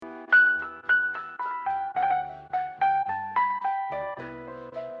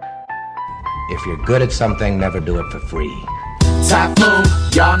If you're good at something, never do it for free. Typhoon,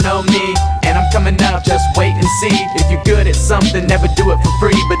 y'all know me, and I'm coming up, just wait and see. If you're good at something, never do it for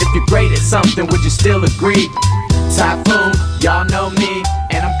free. But if you're great at something, would you still agree? Typhoon, y'all know me,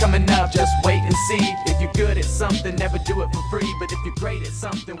 and I'm coming up, just wait and see. If you're good at something, never do it for free. But if you're great at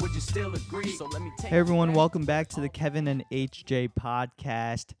something, would you still agree? So let me take Hey everyone, welcome back to the Kevin and HJ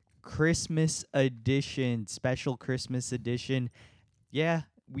podcast, Christmas edition, special Christmas edition. Yeah,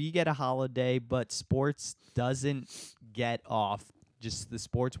 we get a holiday, but sports doesn't get off. Just the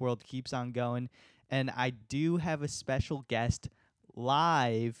sports world keeps on going. And I do have a special guest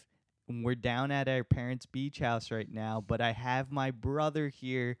live. We're down at our parents' beach house right now, but I have my brother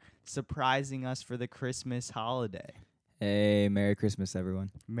here surprising us for the Christmas holiday. Hey, Merry Christmas,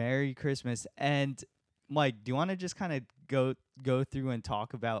 everyone. Merry Christmas. And Mike, do you want to just kind of go through and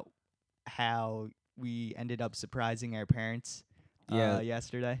talk about how we ended up surprising our parents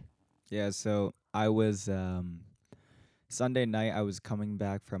yesterday? Yeah, so I was Sunday night I was coming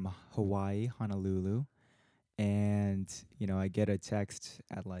back from Hawaii, Honolulu, and I get a text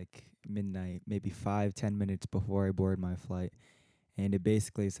at like midnight, maybe 5-10 minutes before I board my flight, and it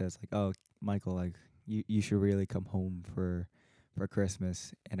basically says like, "Oh, Michael, like you should really come home for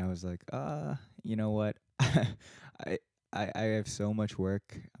Christmas." And I was like, you know what? I have so much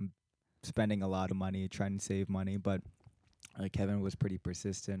work. I'm spending a lot of money trying to save money, but Kevin was pretty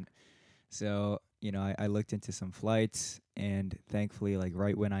persistent. So, I looked into some flights, and thankfully, like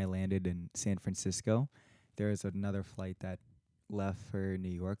right when I landed in San Francisco, there was another flight that left for New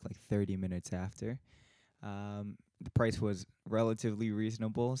York like 30 minutes after. The price was relatively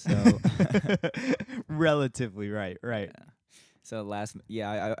reasonable, so Relatively, right. yeah. So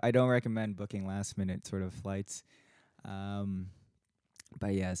I don't recommend booking last minute sort of flights.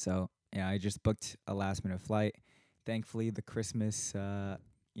 But yeah, so I just booked a last minute flight. Thankfully, the Christmas,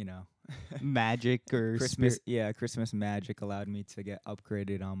 Magic or Christmas, Christmas magic allowed me to get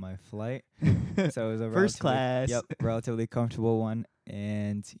upgraded on my flight. So it was a First class. relatively comfortable one,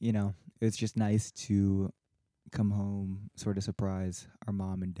 and it was just nice to come home, sort of surprise our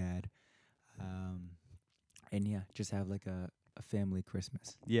mom and dad, and just have like a family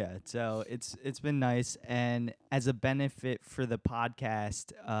Christmas. Yeah, so it's been nice, and as a benefit for the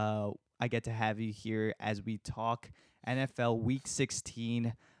podcast, I get to have you here as we talk NFL Week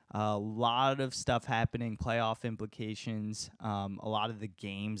 16. A lot of stuff happening, playoff implications, a lot of the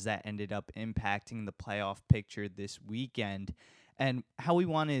games that ended up impacting the playoff picture this weekend, and how we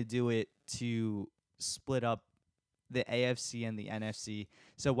wanted to do it to split up the AFC and the NFC.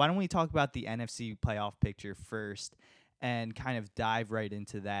 So why don't we talk about the NFC playoff picture first and kind of dive right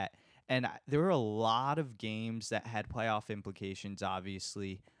into that. And there were a lot of games that had playoff implications,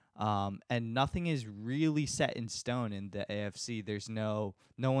 obviously. And nothing is really set in stone in the AFC. There's no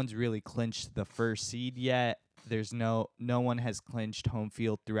one's really clinched the first seed yet. There's no one has clinched home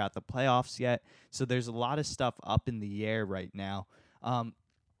field throughout the playoffs yet. So there's a lot of stuff up in the air right now.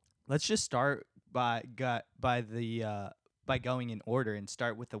 Let's just start by going in order and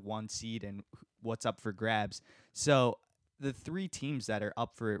start with the 1 seed and what's up for grabs. So the 3 teams that are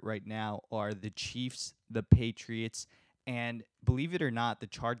up for it right now are the Chiefs, the Patriots, and believe it or not, the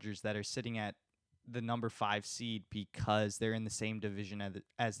Chargers that are sitting at the number 5 seed because they're in the same division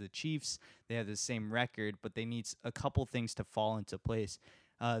as the Chiefs. They have the same record, but they need a couple things to fall into place.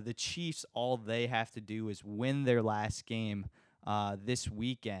 The Chiefs, all they have to do is win their last game this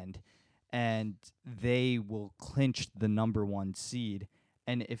weekend, and they will clinch the number 1 seed.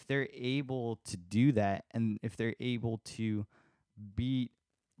 And if they're able to do that, and if they're able to beat,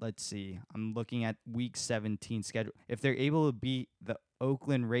 let's see, I'm looking at Week 17 schedule. If they're able to beat the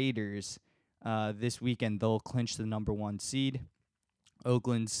Oakland Raiders this weekend, they'll clinch the number 1 seed.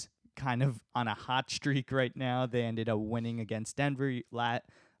 Oakland's kind of on a hot streak right now. They ended up winning against Denver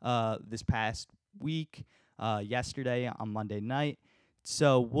this past week, yesterday on Monday night.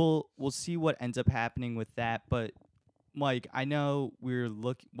 So we'll see what ends up happening with that. But Mike, I know we're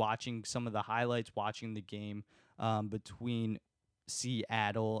watching some of the highlights, watching the game between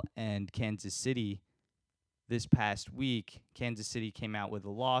Seattle and Kansas City this past week. Kansas City came out with a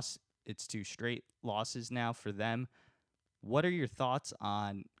loss. It's 2 straight losses now for them. What are your thoughts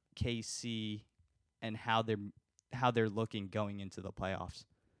on KC and how they're looking going into the playoffs?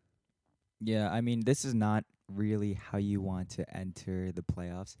 Yeah, I mean, this is not really how you want to enter the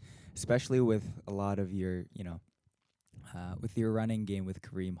playoffs, especially with a lot of your, with your running game with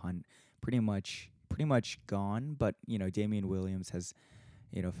Kareem Hunt pretty much gone. But Damian Williams has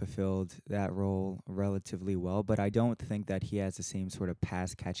fulfilled that role relatively well. But I don't think that he has the same sort of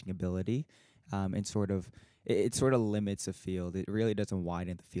pass catching ability and it sort of limits a field. It really doesn't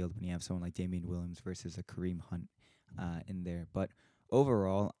widen the field when you have someone like Damian Williams versus a Kareem Hunt in there. But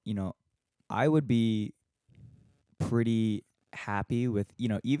overall, I would be pretty happy with,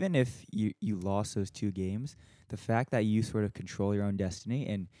 even if you lost those 2 games, the fact that you sort of control your own destiny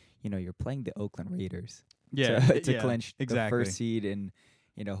and, you're playing the Oakland Raiders to clinch the first seed and,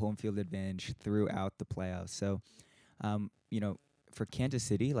 home field advantage throughout the playoffs. So, for Kansas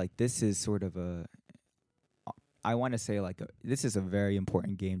City, like this is sort of I want to say this is a very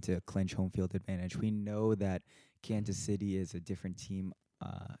important game to clinch home field advantage. We know that Kansas City is a different team,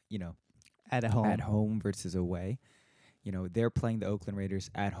 At at home versus away. They're playing the Oakland Raiders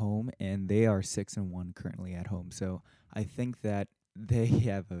at home, and they are 6-1 currently at home. So I think that they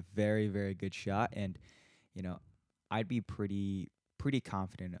have a very, very good shot, and I'd be pretty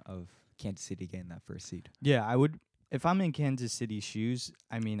confident of Kansas City getting that first seed. Yeah, I would. If I'm in Kansas City's shoes,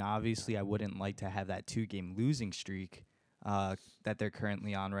 I mean, obviously, I wouldn't like to have that 2-game losing streak that they're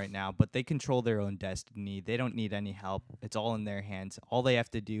currently on right now. But they control their own destiny. They don't need any help. It's all in their hands. All they have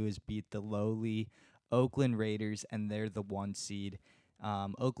to do is beat the lowly Oakland Raiders, and they're the 1 seed.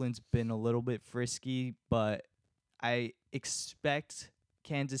 Oakland's been a little bit frisky, but I expect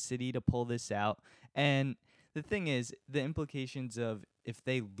Kansas City to pull this out. And the thing is, the implications of if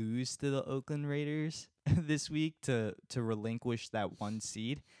they lose to the Oakland Raiders this week to relinquish that 1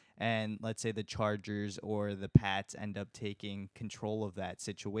 seed, and let's say the Chargers or the Pats end up taking control of that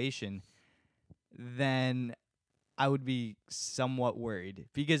situation, then I would be somewhat worried,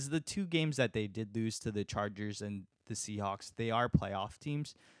 because the 2 games that they did lose to the Chargers and the Seahawks, they are playoff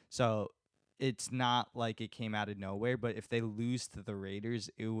teams. So it's not like it came out of nowhere, but if they lose to the Raiders,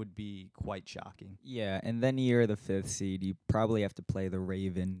 it would be quite shocking. Yeah, and then you're the 5th seed. You probably have to play the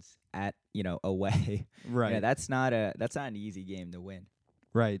Ravens at, away. Right. Yeah, that's not an easy game to win.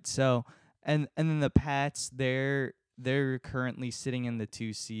 Right. So, and then the Pats, they're currently sitting in the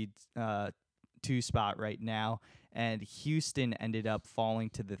 2 spot right now, and Houston ended up falling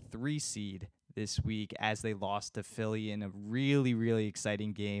to the 3 seed this week as they lost to Philly in a really, really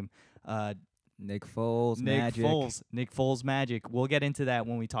exciting game. Nick Foles magic. We'll get into that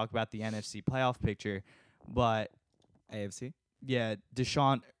when we talk about the NFC playoff picture, but AFC? Yeah,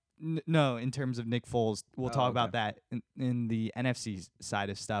 Deshaun. No, in terms of Nick Foles, we'll talk about okay. that in the NFC side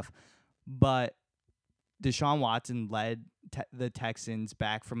of stuff. But Deshaun Watson led the Texans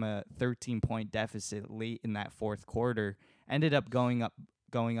back from a 13-point deficit late in that 4th quarter. Ended up going up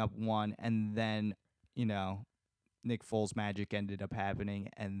 1, and then Nick Foles magic ended up happening,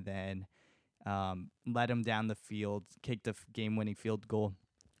 and then led him down the field, kicked a game-winning field goal,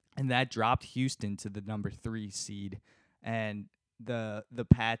 and that dropped Houston to the number 3 seed. And the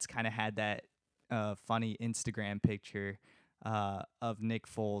Pats kind of had that funny Instagram picture of Nick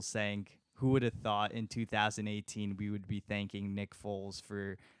Foles saying, "Who would have thought in 2018 we would be thanking Nick Foles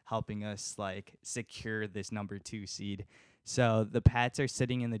for helping us secure this number 2 seed?" So the Pats are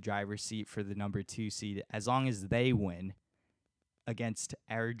sitting in the driver's seat for the number 2 seed as long as they win against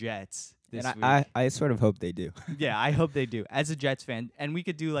our Jets this week. I sort of hope they do. Yeah, I hope they do. As a Jets fan, and we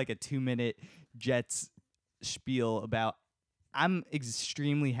could do a 2-minute Jets spiel about, I'm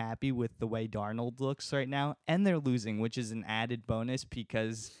extremely happy with the way Darnold looks right now, and they're losing, which is an added bonus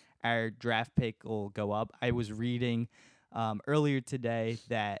because our draft pick will go up. I was reading earlier today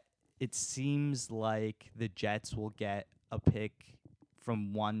that it seems like the Jets will get a pick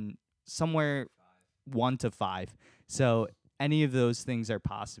from 1 to 5. So any of those things are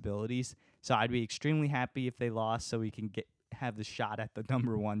possibilities. So I'd be extremely happy if they lost, so we can have the shot at the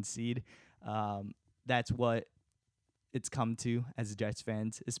number 1 seed. That's what it's come to as Jets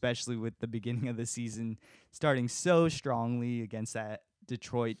fans, especially with the beginning of the season starting so strongly against that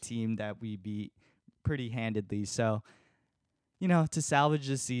Detroit team that we beat pretty handedly. So, to salvage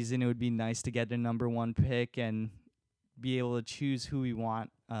the season, it would be nice to get the number 1 pick and be able to choose who we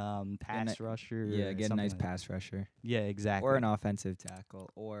want, pass rusher. Yeah, get a nice like pass rusher. Yeah, exactly. Or an offensive tackle,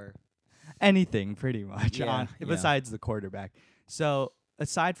 or anything pretty much Yeah. besides the quarterback. So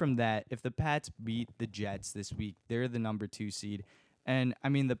aside from that, if the Pats beat the Jets this week, they're the number 2 seed. And I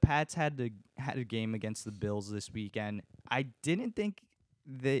mean, the Pats had a game against the Bills this weekend. I didn't think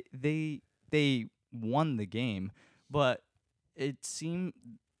they won the game, but it seems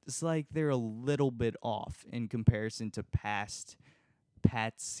like they're a little bit off in comparison to past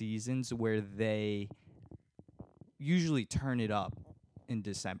Pats seasons where they usually turn it up in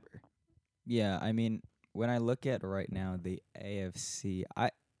December. Yeah, I mean, when I look at right now the AFC,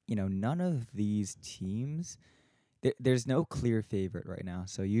 none of these teams, there's no clear favorite right now.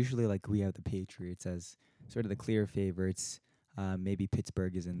 So usually, we have the Patriots as sort of the clear favorites. Maybe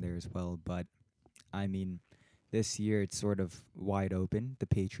Pittsburgh is in there as well. But, I mean, this year it's sort of wide open. The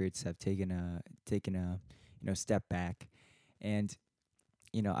Patriots have taken a step back. And,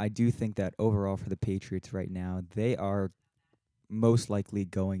 I do think that overall for the Patriots right now, they are most likely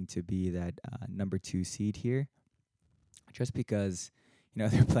going to be that number 2 seed here, just because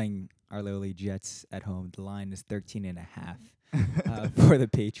they're playing our lowly Jets at home. The line is 13.5 for the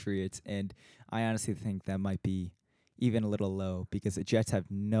Patriots, and I honestly think that might be even a little low because the Jets have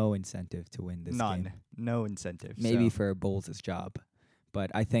no incentive to win this None. game. No incentive. Maybe so. for Bowles' job,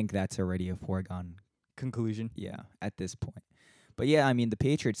 but I think that's already a foregone Conclusion. at this point. But yeah, I mean the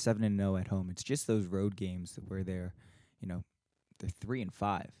Patriots 7-0 at home. It's just those road games where they're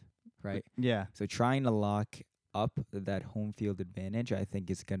 3-5, right? Yeah. So trying to lock up that home field advantage, I think,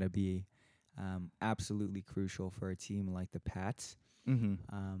 is going to be absolutely crucial for a team like the Pats. Mm-hmm.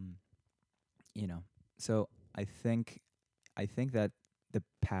 So I think that the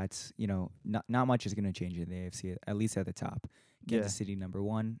Pats, not much is going to change in the AFC, at least at the top. Kansas City number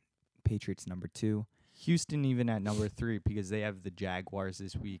 1, Patriots number 2. Houston even at number 3 because they have the Jaguars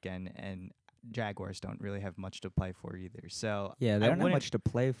this weekend, and Jaguars don't really have much to play for either. So yeah, they don't have much to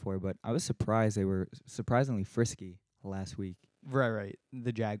play for, but I was surprised they were surprisingly frisky last week. Right.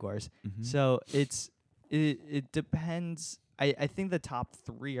 The Jaguars. Mm-hmm. So it depends. I think the top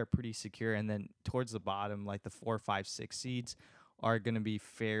 3 are pretty secure, and then towards the bottom, like the 4, 5, 6 seeds, are going to be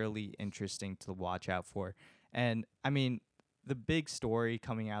fairly interesting to watch out for. And I mean, the big story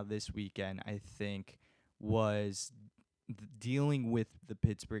coming out this weekend, I think, was dealing with the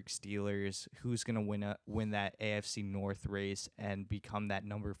Pittsburgh Steelers, who's going to win that AFC North race and become that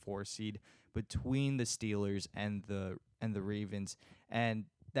number 4 seed between the Steelers and the Ravens. And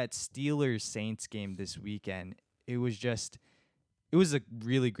that Steelers Saints game this weekend, it was a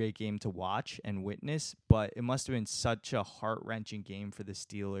really great game to watch and witness, but it must have been such a heart-wrenching game for the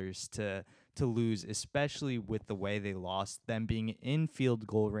Steelers to lose, especially with the way they lost, them being in field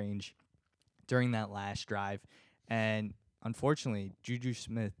goal range during that last drive. And unfortunately, Juju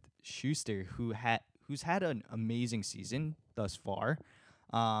Smith-Schuster, who's had an amazing season thus far,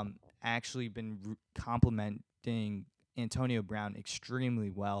 actually been complimenting Antonio Brown extremely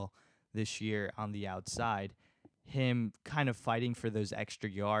well this year on the outside. Him kind of fighting for those extra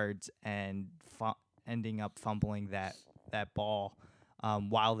yards and ending up fumbling that ball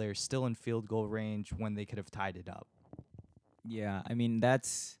while they're still in field goal range when they could have tied it up. Yeah, I mean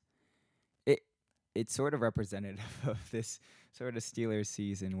that's it. It's sort of representative of this sort of Steelers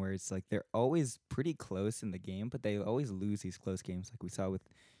season where it's like they're always pretty close in the game, but they always lose these close games, like we saw with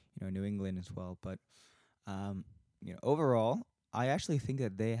New England as well. But overall, I actually think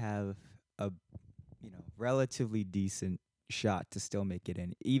that they have a relatively decent shot to still make it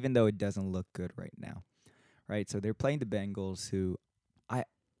in, even though it doesn't look good right now. Right? So they're playing the Bengals, who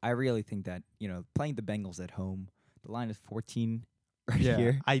I really think that, playing the Bengals at home, the line is 14 right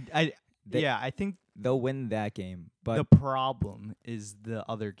here. I think they'll win that game. But the problem is the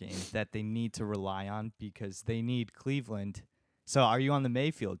other game that they need to rely on because they need Cleveland. So are you on the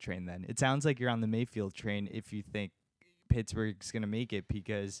Mayfield train then? It sounds like you're on the Mayfield train if you think Pittsburgh's going to make it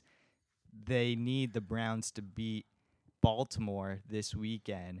because they need the Browns to beat Baltimore this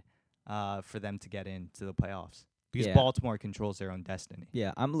weekend for them to get into the playoffs. Because Baltimore controls their own destiny.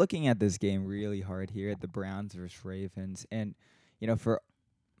 Yeah, I'm looking at this game really hard here at the Browns versus Ravens. And, for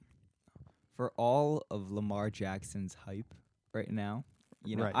all of Lamar Jackson's hype right now,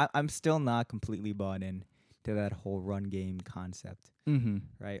 right. I'm still not completely bought in to that whole run game concept. Mm-hmm.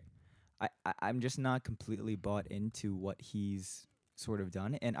 Right? I'm just not completely bought into what he's sort of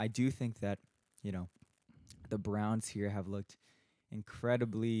done. And I do think that, the Browns here have looked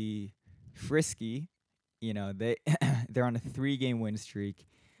incredibly frisky. They're on a 3-game win streak,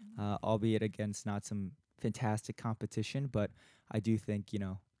 albeit against not some fantastic competition. But I do think,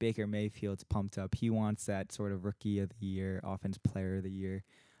 Baker Mayfield's pumped up. He wants that sort of rookie of the year, offense player of the year.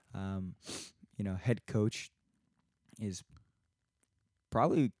 Head coach is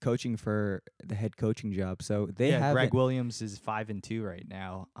probably coaching for the head coaching job. So they have Greg Williams is 5-2 right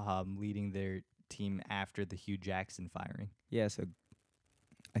now, leading their team after the Hugh Jackson firing. Yeah, so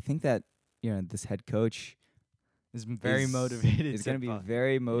I think that this head coach is very motivated. Is going to be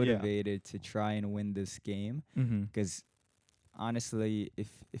very motivated to try and win this game because honestly, if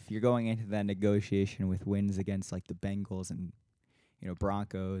you're going into that negotiation with wins against like the Bengals and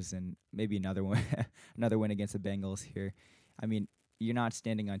Broncos and maybe another win against the Bengals here, I mean, you're not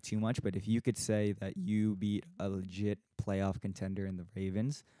standing on too much, but if you could say that you beat a legit playoff contender in the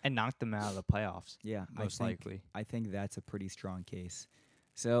Ravens and knocked them out of the playoffs, most likely. I think that's a pretty strong case.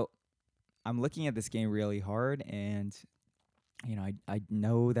 So I'm looking at this game really hard, and I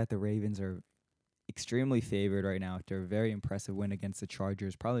know that the Ravens are extremely favored right now after a very impressive win against the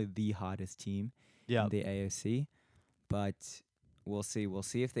Chargers, probably the hottest team Yeah. in the AFC. But we'll see. We'll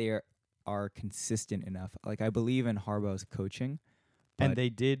see if they are consistent enough. Like, I believe in Harbaugh's coaching, And but they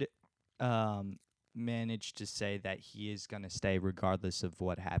did manage to say that he is going to stay regardless of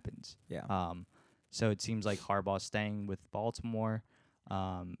what happens. yeah, So it seems like Harbaugh's staying with Baltimore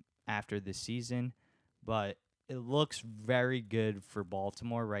after this season, but it looks very good for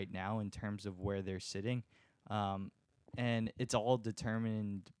Baltimore right now in terms of where they're sitting. And it's all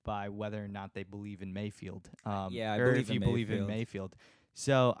determined by whether or not they believe in Mayfield. Yeah, I or believe if in you believe in Mayfield. Mayfield.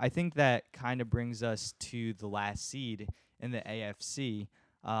 So I think that kind of brings us to the last seed in the AFC.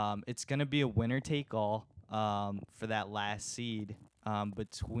 It's going to be a winner take all for that last seed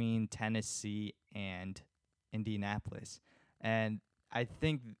between Tennessee and Indianapolis. And I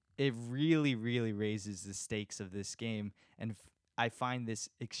think it really, really raises the stakes of this game. And I find this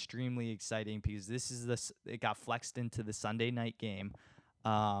extremely exciting because this is it got flexed into the Sunday night game.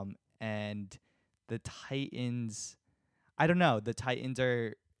 And the Titans, I don't know, the Titans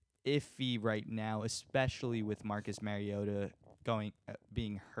are iffy right now, especially with Marcus Mariota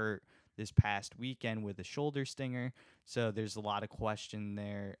being hurt this past weekend with a shoulder stinger. So there's a lot of question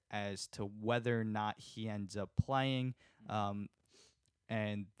there as to whether or not he ends up playing.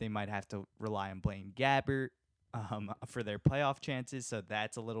 And they might have to rely on Blaine Gabbert for their playoff chances. So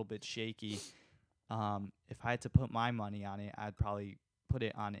that's a little bit shaky. If I had to put my money on it, I'd probably put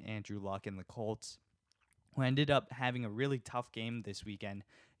it on Andrew Luck and the Colts, who ended up having a really tough game this weekend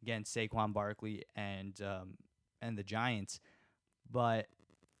against Saquon Barkley and the Giants. But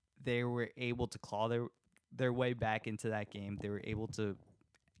they were able to claw their way back into that game. They were able to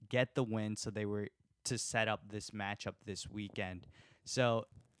get the win, so they were to set up this matchup this weekend. So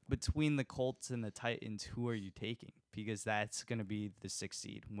between the Colts and the Titans, who are you taking? Because that's going to be the 6th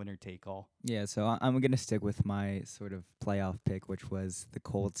seed, winner take all. yeah. So I'm gonna stick with my sort of playoff pick, which was the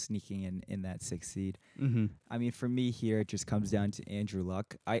Colts sneaking in that 6th seed. Mm-hmm. I mean, for me here, it just comes down to Andrew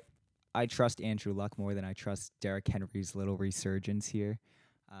Luck. I trust Andrew Luck more than I trust Derrick Henry's little resurgence here.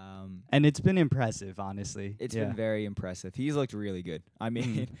 And it's been impressive, honestly. It's been very impressive. He's looked really good. I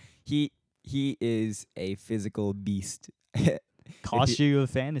mean, he is a physical beast. Cost you a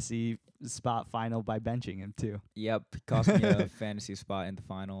fantasy spot final by benching him, too. Yep, cost me a fantasy spot in the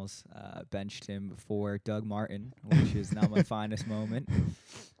finals. Benched him for Doug Martin, which is not my finest moment.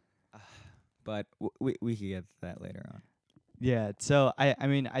 But we can get to that later on. Yeah, so I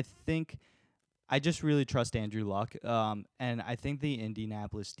mean, I think I just really trust Andrew Luck. And I think the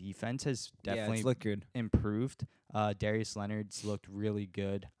Indianapolis defense has Yeah, definitely it's looked good. improved. Darius Leonard's looked really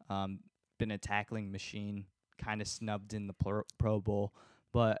good. Been a tackling machine, kind of snubbed in the Pro Bowl,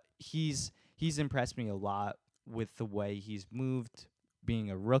 but he's impressed me a lot with the way he's moved,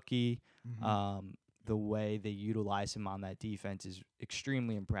 being a rookie. The way they utilize him on that defense is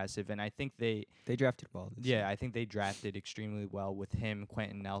extremely impressive, and I think they drafted well. This year. I think they drafted extremely well with him,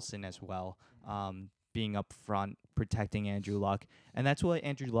 Quentin Nelson as well, being up front, protecting Andrew Luck. And that's what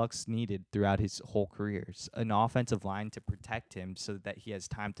Andrew Luck's needed throughout his whole career, an offensive line to protect him so that he has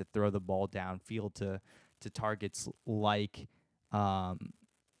time to throw the ball downfield to targets like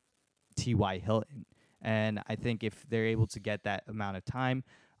T.Y. Hilton. And I think if they're able to get that amount of time,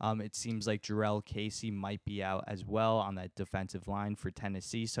 it seems like Jarrell Casey might be out as well on that defensive line for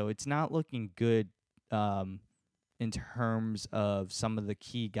Tennessee. So it's not looking good in terms of some of the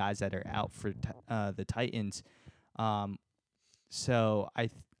key guys that are out for the Titans. So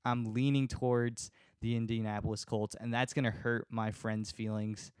I'm leaning towards the Indianapolis Colts, and that's going to hurt my friend's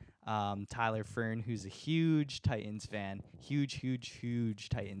feelings. Tyler Fern, who's a huge Titans fan, huge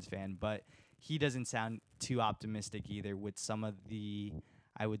Titans fan, but he doesn't sound too optimistic either with some of the,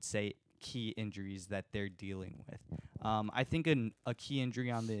 I would say, key injuries that they're dealing with. I think a key injury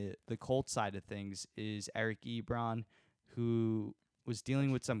on the Colts side of things is Eric Ebron, who was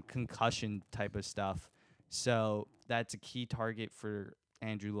dealing with some concussion type of stuff. So that's a key target for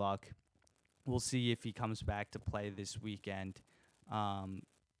Andrew Luck. We'll see if he comes back to play this weekend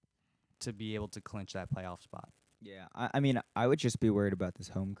to be able to clinch that playoff spot. Yeah, I mean, I would just be worried about this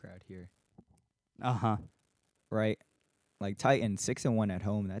home crowd here, Uh-huh. right? Like Titans 6-1 at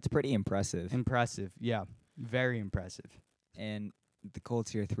home. That's pretty impressive. Impressive. Yeah. Very impressive. And the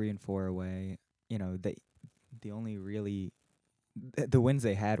Colts here 3-4 away. You know, the only really the wins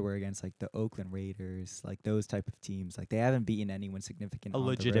they had were against like the Oakland Raiders, like those type of teams. Like they haven't beaten anyone significant. A on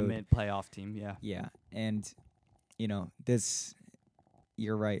the road. legitimate playoff team, yeah. Yeah, and you know this.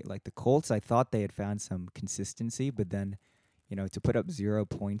 You're right. Like the Colts, I thought they had found some consistency, but then, you know, to put up 0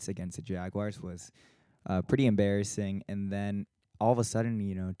 points against the Jaguars was Pretty embarrassing. And then all of a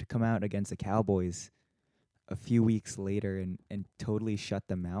sudden, to come out against the Cowboys a few weeks later and totally shut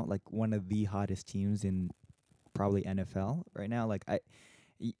them out, like one of the hottest teams in probably NFL right now. Like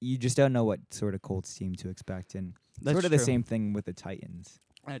you just don't know what sort of Colts team to expect, and That's sort of the true. same thing with the Titans.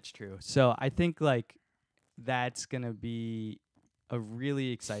 That's true. So I think like that's gonna be a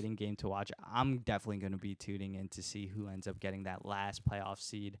really exciting game to watch. I'm definitely gonna be tuning in to see who ends up getting that last playoff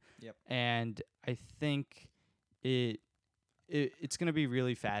seed. Yep. And I think it's gonna be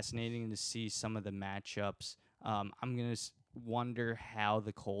really fascinating to see some of the matchups. I'm gonna wonder how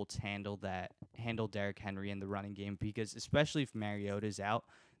the Colts handle Derrick Henry in the running game, because especially if Mariota's out,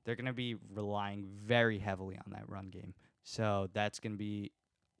 they're gonna be relying very heavily on that run game. So that's gonna be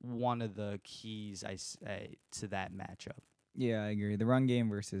one of the keys, I say, to that matchup. Yeah, I agree. The run game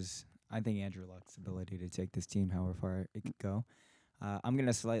versus, I think, Andrew Luck's ability to take this team however far it could go. I'm going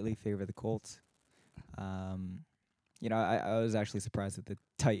to slightly favor the Colts. I was actually surprised that the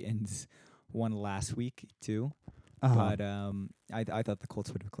Titans won last week, too. But I thought the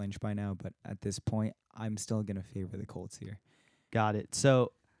Colts would have clinched by now. But at this point, I'm still going to favor the Colts here. Got it.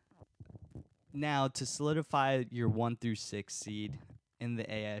 So now to solidify your 1 through 6 seed in the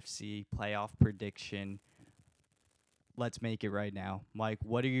AFC playoff prediction, let's make it right now. Mike,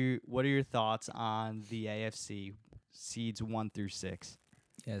 what are your thoughts on the AFC seeds 1 through 6?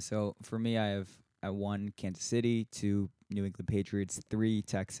 Yeah, so for me, I have at 1 Kansas City, 2 New England Patriots, 3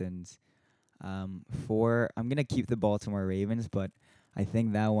 Texans, 4 I'm gonna keep the Baltimore Ravens, but I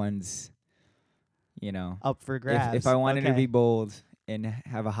think that one's, Up for grabs. if I wanted to be bold and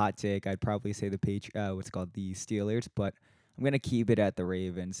have a hot take, I'd probably say the the Steelers, but I'm gonna keep it at the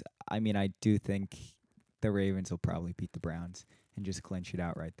Ravens. I mean, I do think the Ravens will probably beat the Browns and just clinch it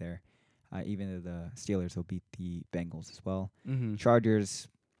out right there. Even though the Steelers will beat the Bengals as well. Mm-hmm. Chargers,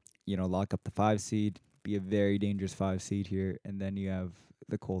 lock up the 5 seed, be a very dangerous 5 seed here, and then you have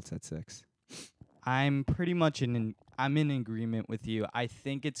the Colts at 6. I'm pretty much I'm in agreement with you. I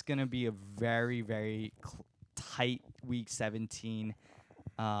think it's going to be a very, very tight week 17.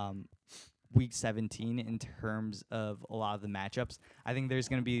 Week 17 in terms of a lot of the matchups. I think there's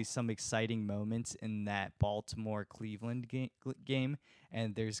going to be some exciting moments in that Baltimore-Cleveland game,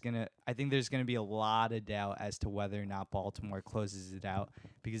 and I think there's going to be a lot of doubt as to whether or not Baltimore closes it out,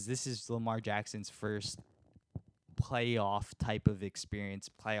 because this is Lamar Jackson's first playoff type of experience,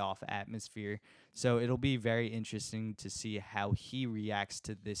 playoff atmosphere. So it'll be very interesting to see how he reacts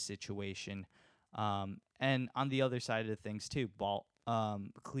to this situation. And on the other side of things too,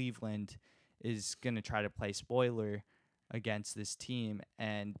 Cleveland is going to try to play spoiler against this team,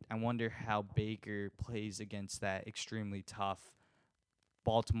 and I wonder how Baker plays against that extremely tough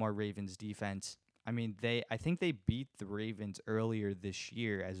Baltimore Ravens defense. I mean, I think they beat the Ravens earlier this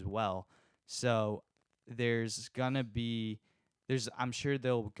year as well. So I'm sure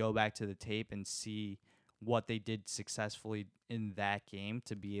they'll go back to the tape and see what they did successfully in that game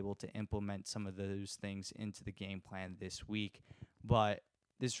to be able to implement some of those things into the game plan this week. But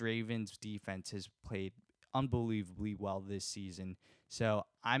this Ravens defense has played unbelievably well this season. So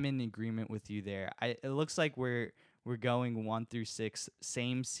I'm in agreement with you there. It looks like we're going 1 through 6,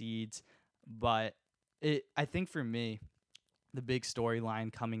 same seeds, but I think for me, the big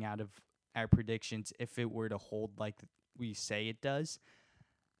storyline coming out of our predictions, if it were to hold like we say it does,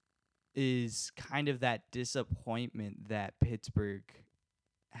 is kind of that disappointment that Pittsburgh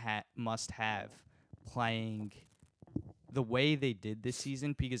must have playing the way they did this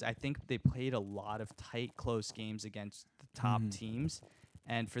season, because I think they played a lot of tight, close games against the top teams,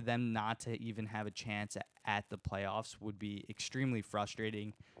 and for them not to even have a chance at the playoffs would be extremely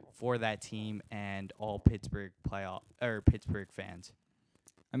frustrating for that team and all Pittsburgh fans.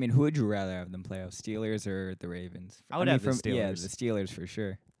 I mean, who would you rather have them play out, Steelers or the Ravens? I would have the Yeah, Steelers. the Steelers for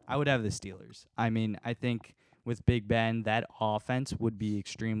sure. I would have the Steelers. I mean, I think with Big Ben, that offense would be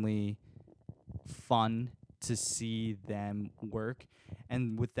extremely fun to see them work.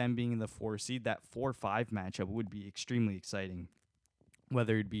 And with them being in the 4 seed, that 4-5 matchup would be extremely exciting.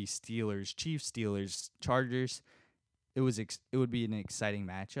 Whether it be Steelers, Chiefs, Steelers, Chargers, it would be an exciting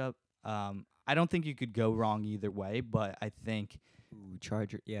matchup. I don't think you could go wrong either way, but I think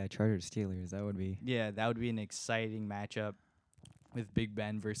Chargers Steelers, that would be. Yeah, that would be an exciting matchup with Big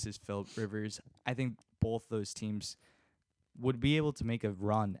Ben versus Philip Rivers. I think both those teams would be able to make a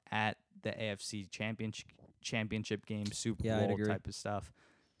run at the AFC championship game, Super Bowl type of stuff.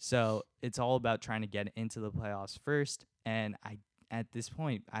 So it's all about trying to get into the playoffs first. And at this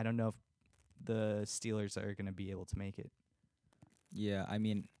point, I don't know if the Steelers are going to be able to make it. Yeah, I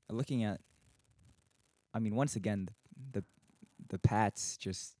mean, once again, the Pats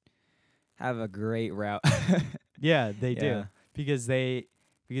just have a great route. Yeah, they do Yeah. because they'd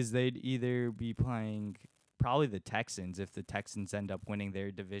either be playing probably the Texans if the Texans end up winning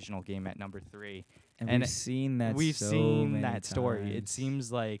their divisional game at number 3. And And we've seen that We've so seen many that story. It times.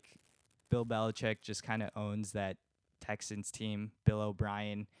 seems like Bill Belichick just kind of owns that Texans team. Bill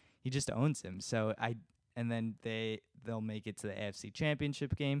O'Brien, he just owns him. And then they'll make it to the AFC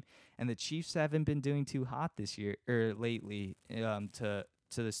Championship game, and the Chiefs haven't been doing too hot this year or lately. To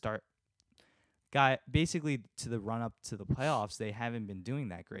the start, basically to the run up to the playoffs, they haven't been doing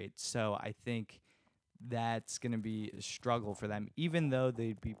that great. So I think that's going to be a struggle for them, even though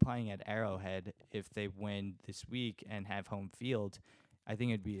they'd be playing at Arrowhead if they win this week and have home field. I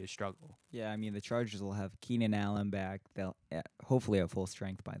think it'd be a struggle. Yeah, I mean the Chargers will have Keenan Allen back. They'll hopefully have full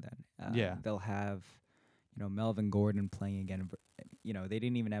strength by then. Yeah. They'll have, Melvin Gordon playing again. They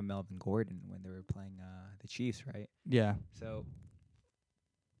didn't even have Melvin Gordon when they were playing the Chiefs, right? Yeah. So,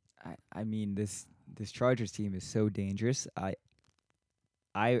 I mean this Chargers team is so dangerous.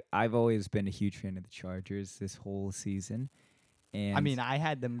 I've always been a huge fan of the Chargers this whole season, and I mean, I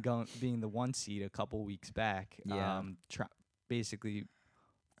had them being the 1 seed a couple weeks back. Yeah. Basically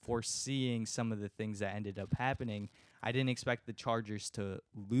foreseeing some of the things that ended up happening. I didn't expect the Chargers to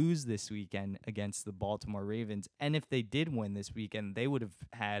lose this weekend against the Baltimore Ravens, and if they did win this weekend, they would have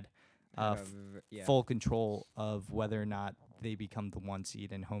had full control of whether or not they become the 1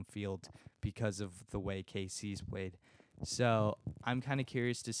 seed in home field because of the way KC's played. So I'm kind of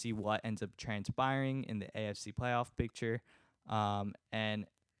curious to see what ends up transpiring in the AFC playoff picture. And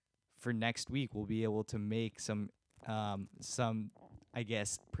for next week, we'll be able to make some, I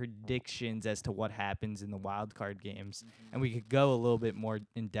guess, predictions as to what happens in the wild card games. And we could go a little bit more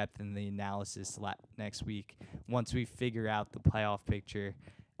in depth in the analysis next week once we figure out the playoff picture.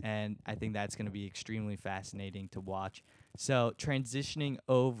 And I think that's going to be extremely fascinating to watch. So transitioning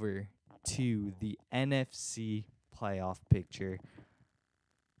over to the NFC playoff picture.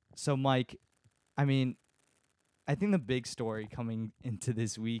 So, Mike, I mean, I think the big story coming into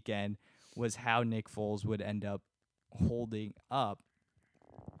this weekend was how Nick Foles would end up holding up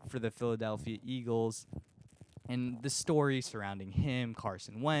for the Philadelphia Eagles and the story surrounding him,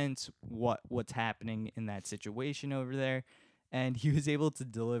 Carson Wentz, what's happening in that situation over there. And he was able to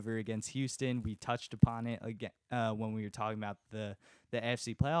deliver against Houston. We touched upon it again when we were talking about the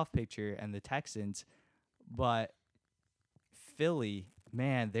AFC playoff picture and the Texans. But Philly,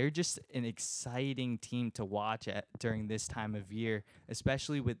 man, they're just an exciting team to watch during this time of year,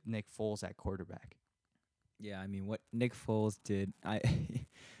 especially with Nick Foles at quarterback. Yeah, I mean what Nick Foles did,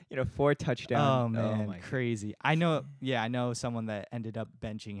 4 touchdowns. Oh man, my crazy! I know someone that ended up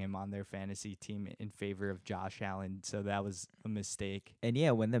benching him on their fantasy team in favor of Josh Allen, so that was a mistake. And yeah,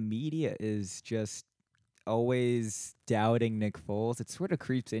 when the media is just always doubting Nick Foles, it sort of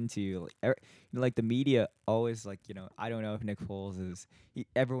creeps into you. Like the media always I don't know if Nick Foles is.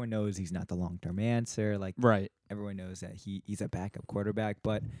 Everyone knows he's not the long-term answer. Like Right. everyone knows that he's a backup quarterback,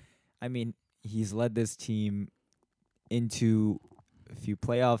 but I mean he's led this team into a few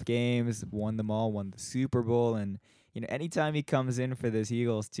playoff games, won them all, won the Super Bowl, and anytime he comes in for this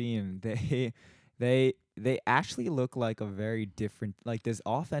Eagles team, they actually look like a very different. Like this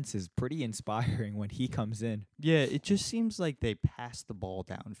offense is pretty inspiring when he comes in. Yeah, it just seems like they pass the ball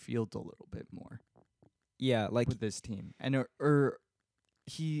downfield a little bit more Yeah, like with this team, and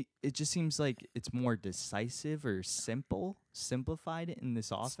it just seems like it's more decisive or simplified in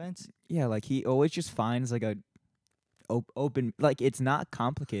this offense. yeah, like he always just finds like a open. Like it's not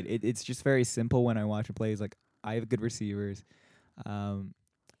complicated. It's just very simple when I watch him play. He's like, I have good receivers.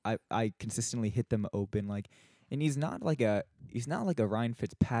 I consistently hit them open, and he's not like a Ryan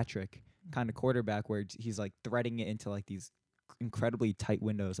Fitzpatrick kind of quarterback where he's like threading it into like these incredibly tight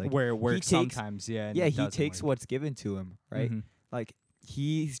windows. Like Where it he works takes- sometimes, and yeah, it he doesn't takes work. what's given to him, right? Mhm. Like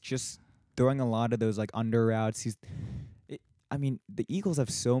he's just throwing a lot of those like under routes. I mean, the Eagles have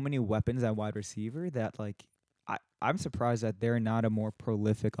so many weapons at wide receiver that like I'm surprised that they're not a more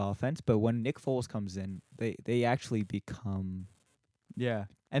prolific offense. But when Nick Foles comes in, they actually become. Yeah,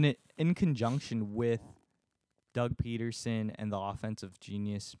 and it in conjunction with Doug Peterson and the offensive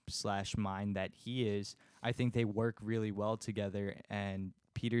genius / mind that he is, I think they work really well together. And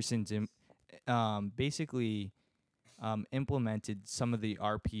Peterson's basically implemented some of the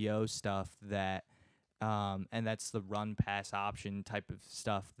RPO stuff that, and that's the run pass option type of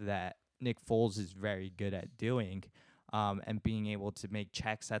stuff that Nick Foles is very good at doing, and being able to make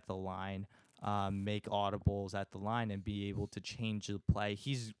checks at the line. Make audibles at the line and be able to change the play.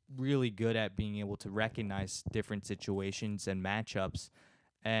 He's really good at being able to recognize different situations and matchups,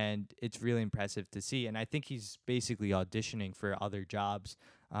 and it's really impressive to see. And I think he's basically auditioning for other jobs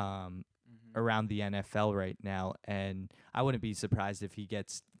around the NFL right now, and I wouldn't be surprised if he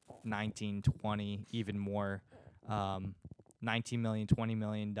gets 19, 20, even more, 19 million, $20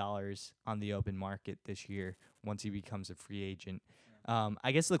 million on the open market this year once he becomes a free agent.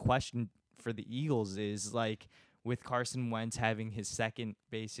 I guess the question for the Eagles is, like, with Carson Wentz having his second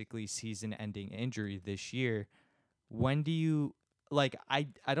basically season-ending injury this year, when do you I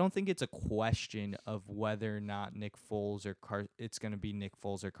don't think it's a question of whether or not Nick Foles or it's going to be Nick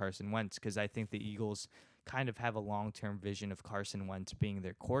Foles or Carson Wentz, because I think the Eagles kind of have a long-term vision of Carson Wentz being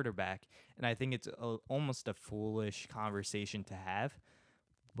their quarterback, and I think it's almost a foolish conversation to have.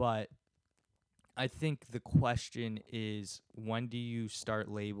 But I think the question is, when do you start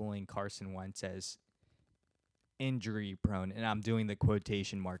labeling Carson Wentz as injury prone? And I'm doing the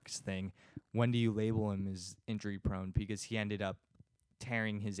quotation marks thing. When do you label him as injury prone? Because he ended up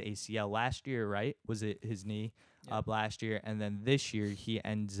tearing his ACL last year, right? Was it his knee up last year? And then this year he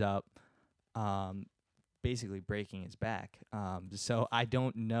ends up basically breaking his back. So I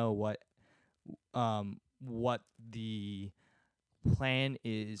don't know what the plan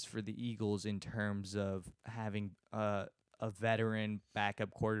is for the Eagles in terms of having a veteran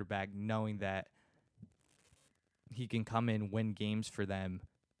backup quarterback, knowing that he can come in, win games for them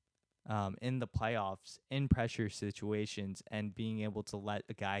in the playoffs, in pressure situations, and being able to let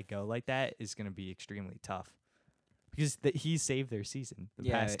a guy go like that is going to be extremely tough. Because he saved their season the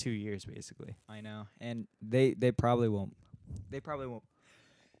past 2 years, basically. I know, and they probably won't. They probably won't.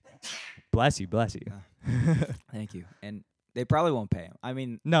 Bless you. Thank you. And they probably won't pay him. I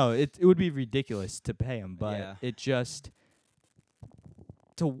mean, no, it would be ridiculous to pay him, but Yeah. it just,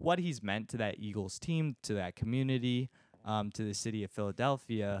 to what he's meant to that Eagles team, to that community, to the city of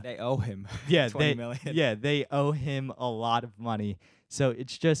Philadelphia. they owe him. Yeah, $20 million. Yeah, they owe him a lot of money. So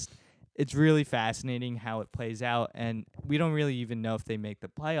it's really fascinating how it plays out, and we don't really even know if they make the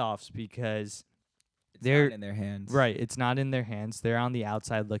playoffs because It's they're not in their hands. right. It's not in their hands. They're on the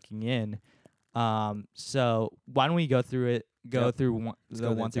outside looking in. So why don't we go through it? Yep. Through Let's the go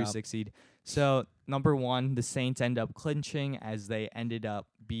to 1 the through top. 6 seed. So number 1, the Saints end up clinching as they ended up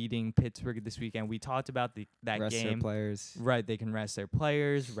beating Pittsburgh this weekend. We talked about that Rest their game. players. Right, they can rest their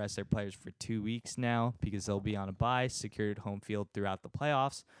players for 2 weeks now because they'll be on a bye, secured home field throughout the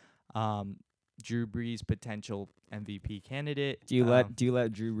playoffs. Drew Brees, potential MVP candidate. Do you let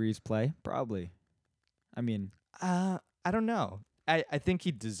Drew Brees play? Probably. I mean, I don't know. I think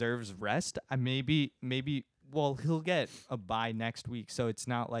he deserves rest. Maybe. Well, he'll get a bye next week, so it's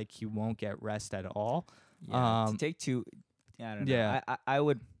not like he won't get rest at all. yeah, to take 2. Yeah, I don't know. yeah. I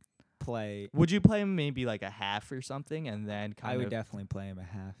would play. Would you play him maybe like a half or something, and then I would definitely play him a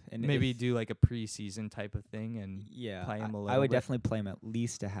half, and maybe if- do like a preseason type of thing and yeah, play him a I little would bit? definitely play him at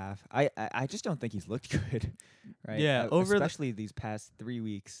least a half. I just don't think he's looked good, right? Yeah, over the- especially these past 3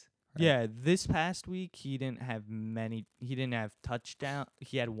 weeks. Right? Yeah, this past week he didn't have touchdown.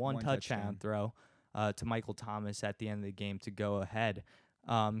 He had one touchdown throw to Michael Thomas at the end of the game to go ahead.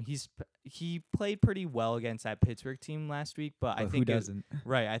 He played pretty well against that Pittsburgh team last week, but I But think who doesn't?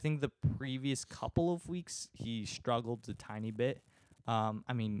 right. I think the previous couple of weeks he struggled a tiny bit.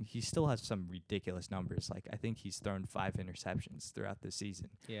 He still has some ridiculous numbers. Like, I think he's thrown 5 interceptions throughout the season.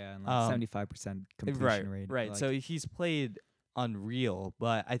 Yeah, and like 75% completion rate. Right. Like, So he's played unreal,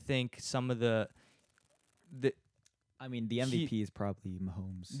 but I think some of the I mean, the he- MVP is probably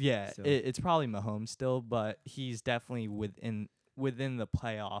Mahomes. yeah, so. it's probably Mahomes still, but he's definitely within the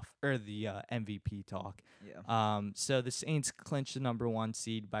playoff or the MVP talk. Yeah. So the Saints clinched the number 1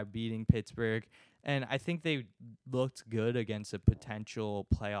 seed by beating Pittsburgh, and I think they looked good against a potential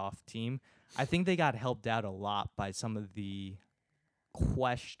playoff team. I think they got helped out a lot by some of the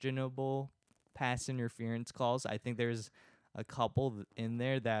questionable pass interference calls. I think there's a couple in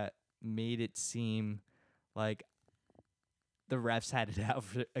there that made it seem like the refs had it out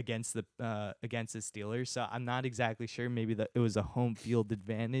against the Steelers. So I'm not exactly sure. Maybe it was a home field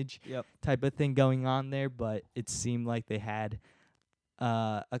advantage Yep. type of thing going on there, but it seemed like they had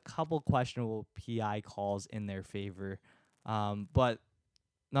a couple questionable PI calls in their favor. But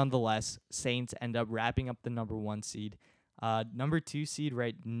nonetheless, Saints end up wrapping up the number 1 seed. Number 2 seed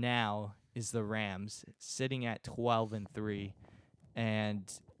right now is the Rams, sitting at 12-3,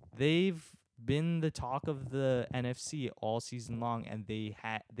 and they've been the talk of the NFC all season long, and they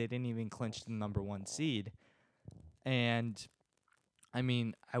didn't even clinch the number 1 seed. And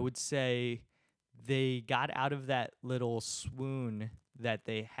I would say they got out of that little swoon that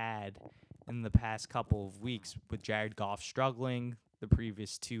they had in the past couple of weeks with Jared Goff struggling the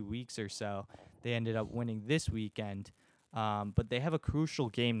previous 2 weeks or so. They ended up winning this weekend. But they have a crucial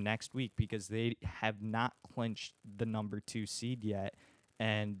game next week because they have not clinched the number 2 seed yet.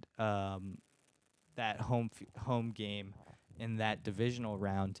 and that home game in that divisional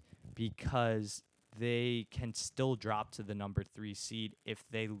round because they can still drop to the number 3 seed if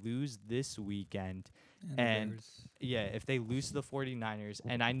they lose this weekend. And yeah, if they lose to the 49ers,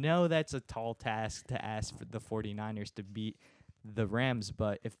 and I know that's a tall task to ask for the 49ers to beat the Rams,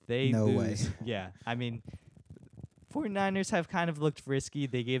 but if they No way. lose, yeah, I mean, 49ers have kind of looked risky.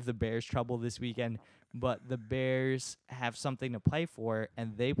 They gave the Bears trouble this weekend, but the Bears have something to play for,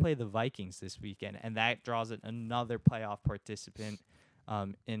 and they play the Vikings this weekend, and that draws another playoff participant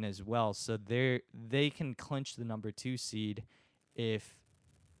in as well. So they can clinch the number 2 seed if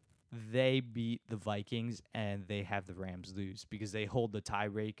they beat the Vikings and they have the Rams lose because they hold the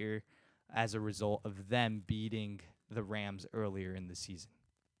tiebreaker as a result of them beating the Rams earlier in the season.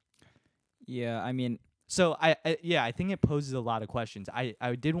 Yeah, I mean, So I think it poses a lot of questions. I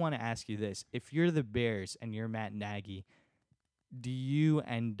did want to ask you this: if you're the Bears and you're Matt Nagy, do you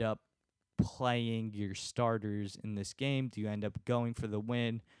end up playing your starters in this game? Do you end up going for the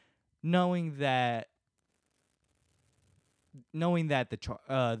win, knowing that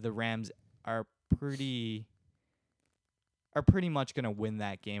the Rams are pretty much going to win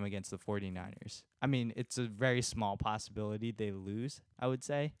that game against the 49ers? I mean, it's a very small possibility they lose, I would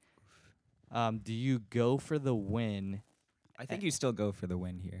say. Do you go for the win? I think you still go for the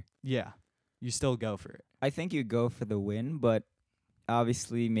win here. Yeah, you still go for it. I think you go for the win, but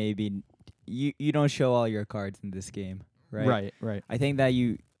obviously maybe you don't show all your cards in this game, right? Right. I think that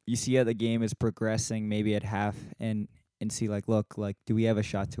you see how the game is progressing maybe at half and see look, do we have a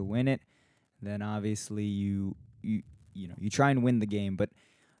shot to win it? Then obviously you try and win the game, but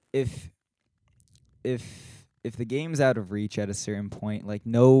if the game's out of reach at a certain point,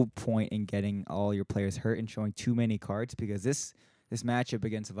 no point in getting all your players hurt and showing too many cards because this matchup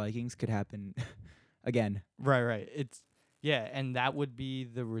against the Vikings could happen again. Right. And that would be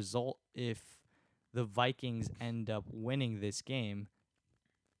the result if the Vikings end up winning this game.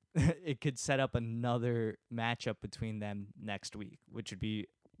 It could set up another matchup between them next week, which would be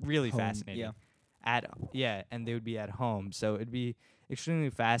really Home, fascinating. yeah. And they would be at home, so it'd be extremely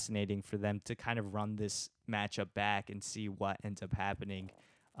fascinating for them to kind of run this matchup back and see what ends up happening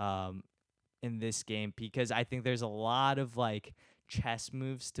in this game, because I think there's a lot of chess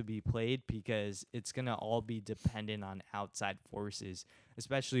moves to be played because it's gonna all be dependent on outside forces,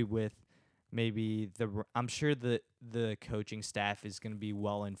 especially with maybe I'm sure the coaching staff is going to be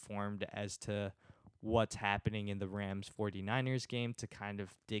well informed as to what's happening in the Rams 49ers game to kind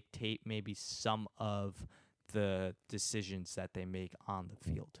of dictate maybe some of the decisions that they make on the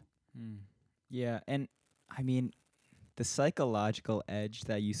field. Yeah, and I mean the psychological edge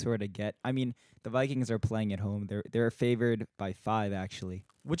that you sort of get. I mean, the Vikings are playing at home. They're favored by 5 actually,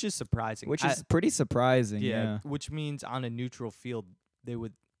 Which is surprising. which is pretty surprising. yeah, Yeah. which means on a neutral field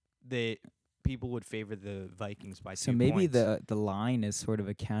people would favor the Vikings by 2 So maybe points. the line is sort of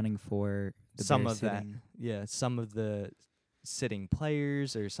accounting for the Some Bears of that. sitting. Yeah, some of the sitting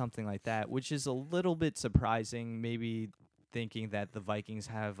players or something like that, which is a little bit surprising, maybe thinking that the Vikings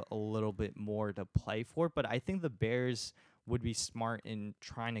have a little bit more to play for, but I think the Bears would be smart in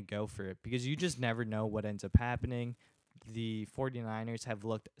trying to go for it because you just never know what ends up happening. The 49ers have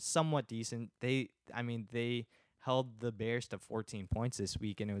looked somewhat decent. They held the Bears to 14 points this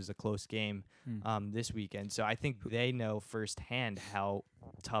week, and it was a close game this weekend. So I think they know firsthand how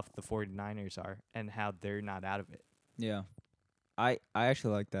tough the 49ers are and how they're not out of it. Yeah. I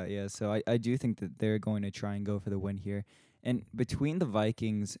actually like that, yeah. So I do think that they're going to try and go for the win here. And between the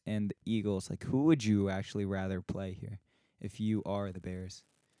Vikings and the Eagles, who would you actually rather play here if you are the Bears?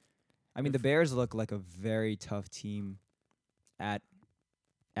 I mean, the Bears look like a very tough team at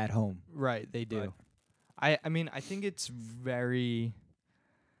home. Right, they do. But- I think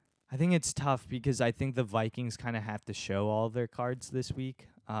it's tough because I think the Vikings kind of have to show all their cards this week.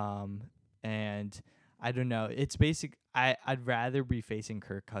 And I don't know. It's basic. I'd rather be facing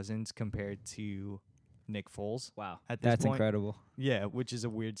Kirk Cousins compared to Nick Foles. Wow. At this That's point. incredible. Yeah, which is a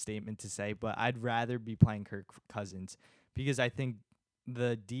weird statement to say, but I'd rather be playing Kirk Cousins because I think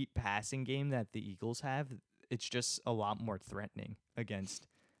the deep passing game that the Eagles have, it's just a lot more threatening against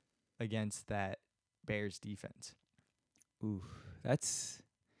that Bears defense. Ooh, that's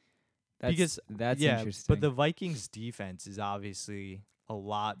Because that's yeah, interesting. but the Vikings defense is obviously a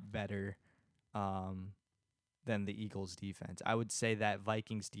lot better than the Eagles defense. I would say that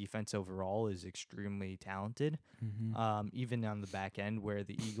Vikings defense overall is extremely talented. Even on the back end where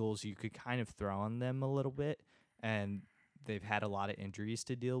the Eagles, you could kind of throw on them a little bit, and they've had a lot of injuries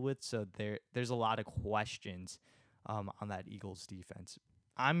to deal with. So there's a lot of questions on that Eagles defense.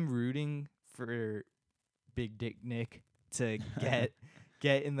 I'm rooting for Big Dick Nick to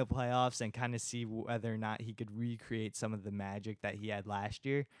get in the playoffs and kind of see whether or not he could recreate some of the magic that he had last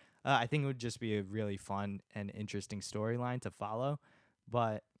year. I think it would just be a really fun and interesting storyline to follow.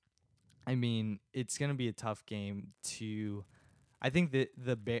 But I mean, it's gonna be a tough game to. I think that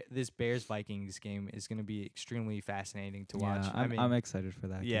this Bears Vikings game is gonna be extremely fascinating to watch. Yeah, I mean, I'm excited for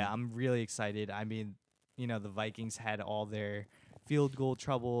that. yeah, game. I'm really excited. I mean, the Vikings had all their field goal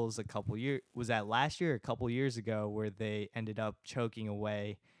troubles a couple years. Was that last year or a couple years ago where they ended up choking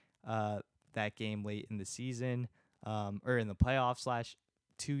away that game late in the season or in the playoffs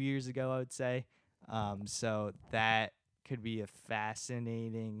 2 years ago, I would say. So that could be a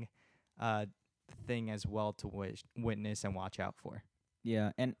fascinating thing as well to witness and watch out for.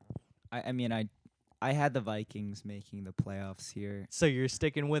 Yeah, and I mean I had the Vikings making the playoffs here. So you're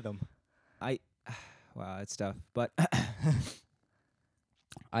sticking with them. Wow, it's tough, but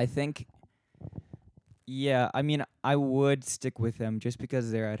I think, yeah, I mean, I would stick with them just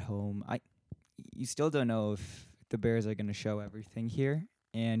because they're at home. You still don't know if the Bears are going to show everything here,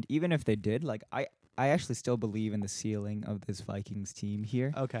 and even if they did, like I actually still believe in the ceiling of this Vikings team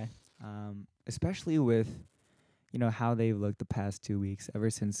here, Okay. especially with how they've looked the past 2 weeks ever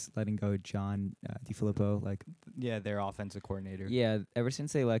since letting go John DiFilippo. Like, Yeah, their offensive coordinator. yeah, ever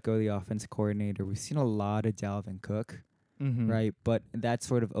since they let go the offensive coordinator, we've seen a lot of Dalvin Cook. Mm-hmm. Right, but that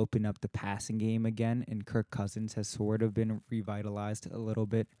sort of opened up the passing game again, and Kirk Cousins has sort of been revitalized a little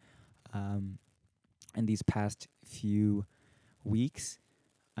bit in these past few weeks.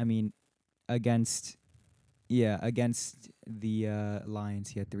 I mean, against the Lions,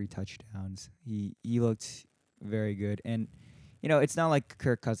 he had 3 touchdowns. He looked very good, and it's not like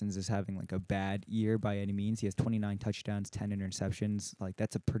Kirk Cousins is having like a bad year by any means. He has 29 touchdowns, 10 interceptions. Like,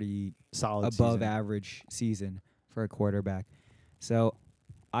 that's a pretty Solid above season. average season for a quarterback. So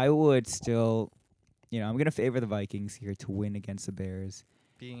I would still, I'm going to favor the Vikings here to win against the Bears.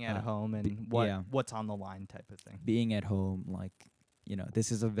 Being at Uh, home and yeah. what's on the line type of thing. Being at home, like,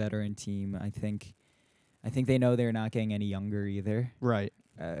 this is a veteran team. I think they know they're not getting any younger either. Right.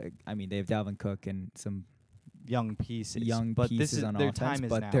 I mean, they have Dalvin Cook and some Young pieces. young pieces this is, on their offense, time is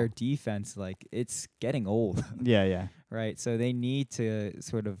but now. their defense, like, it's getting old. Yeah. Right, so they need to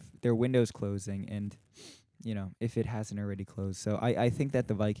sort of, their window's closing, and if it hasn't already closed. So I think that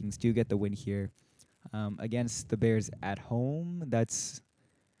the Vikings do get the win here against the Bears at home. That's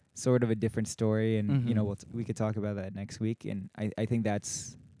sort of a different story, and Mhm. we could talk about that next week. And I think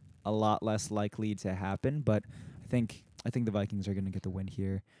that's a lot less likely to happen. But I think the Vikings are going to get the win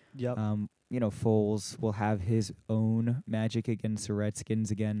here. Yep. Foles will have his own magic against the Redskins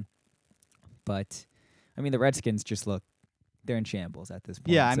again, but I mean the Redskins just look. They're in shambles at this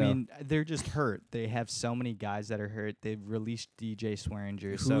point. Yeah, I so mean, they're just hurt. They have so many guys that are hurt. They've released DJ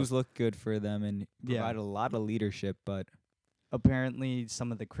Swearinger. who's looked good for them and Yeah. provide a lot of leadership, but apparently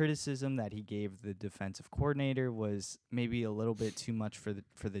some of the criticism that he gave the defensive coordinator was maybe a little bit too much for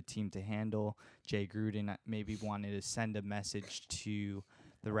the team to handle. Jay Gruden maybe wanted to send a message to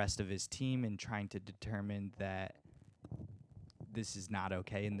the rest of his team and trying to determine that this is not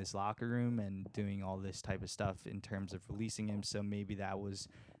okay in this locker room and doing all this type of stuff in terms of releasing him. So maybe that was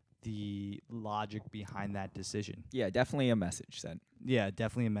the logic behind that decision. yeah, definitely a message sent. Yeah,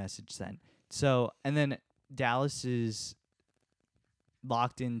 definitely a message sent. So, and then Dallas is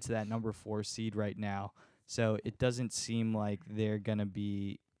locked into that number 4 seed right now. So it doesn't seem like they're going to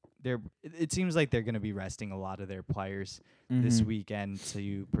be it seems like they're going to be resting a lot of their players this weekend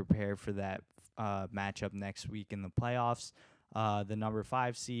to prepare for that matchup next week in the playoffs. The number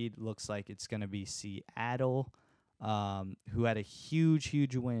 5 seed looks like it's going to be Seattle, who had a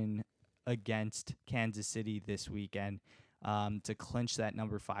huge win against Kansas City this weekend to clinch that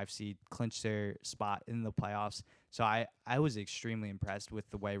number 5 seed, clinch their spot in the playoffs. So I was extremely impressed with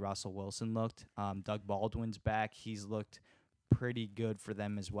the way Russell Wilson looked. Doug Baldwin's back. He's looked pretty good for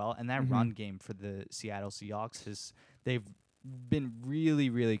them as well. And that run game for the Seattle Seahawks they've been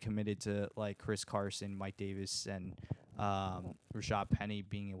really committed to like Chris Carson, Mike Davis, and Rashad Penny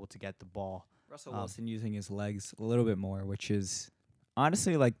being able to get the ball. Russell Wilson using his legs a little bit more, which is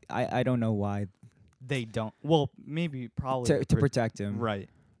honestly like I don't know why They don't. Well, maybe probably to protect him, right.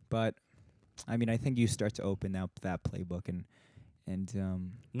 but I mean I think you start to open up that playbook and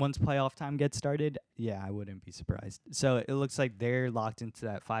Once playoff time gets started, yeah, I wouldn't be surprised. So it looks like they're locked into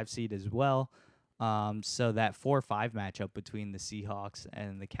that 5 seed as well. So that 4-5 matchup between the Seahawks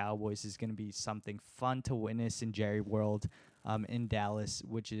and the Cowboys is going to be something fun to witness in Jerry World in Dallas,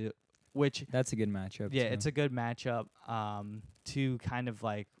 which that's a good matchup. yeah, too. it's a good matchup. Two kind of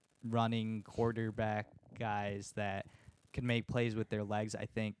like running quarterback guys that can make plays with their legs. I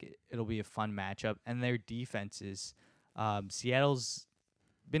think it'll be a fun matchup, and their defenses. Seattle's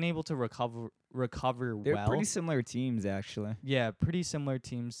been able to recover They're well. pretty similar teams, actually. Yeah, pretty similar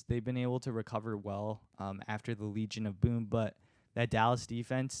teams. They've been able to recover well after the Legion of Boom, but that Dallas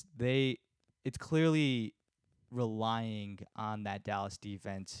defense, it's clearly relying on that Dallas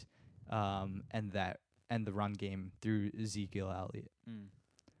defense and the run game through Ezekiel Elliott.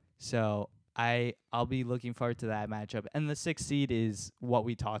 So I'll be looking forward to that matchup. And the 6th seed is what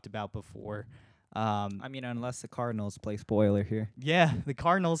we talked about before. I mean, unless the Cardinals play spoiler here. Yeah, the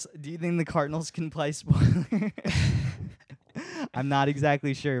Cardinals. Do you think the Cardinals can play spoiler? I'm not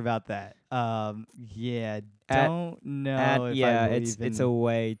exactly sure about that. Yeah, don't know. If I believe it's in-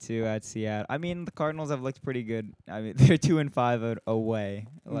 away too at Seattle. I mean, the Cardinals have looked pretty good. I mean, they're 2-5 away.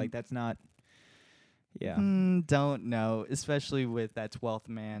 Like that's not. Yeah. Don't know, especially with that 12th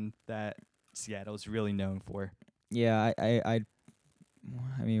man that Seattle's really known for. Yeah,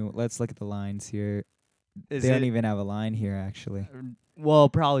 I mean, let's look at the lines here. Is They don't it- even have a line here, actually. Well,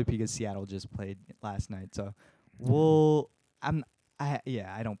 probably because Seattle just played last night. So,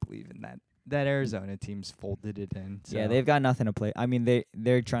 I don't believe in that. That Arizona team's folded it in. So. Yeah, they've got nothing to play. I mean,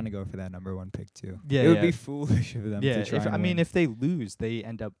 they're trying to go for that number 1 pick too. Yeah, it would yeah. be foolish of them. Yeah, to try and win. if they lose, they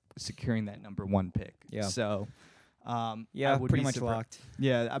end up securing that number 1 pick. Yeah. So, yeah, I would pretty be much surpri- locked.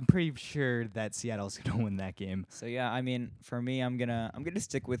 Yeah, I'm pretty sure that Seattle's gonna win that game. So yeah, I mean, for me, I'm gonna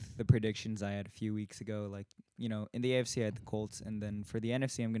stick with the predictions I had a few weeks ago. Like, you know, in the AFC I had the Colts, and then for the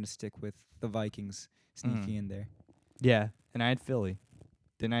NFC I'm gonna stick with the Vikings sneaking in there. Yeah, and I had Philly.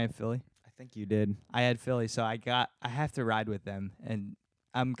 Didn't I have Philly? I think you did. I had Philly, so I have to ride with them, and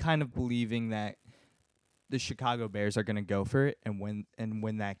I'm kind of believing that the Chicago Bears are gonna go for it and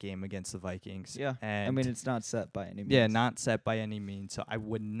win that game against the Vikings. Yeah, and I mean, it's not set by any means. yeah, not set by any means. So I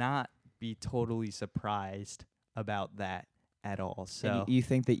would not be totally surprised about that at all. So And you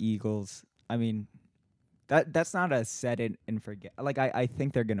think the Eagles? I mean, that's not a set it and forget. Like I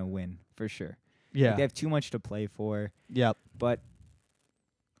think they're gonna win for sure. yeah, Like, they have too much to play for, yep, but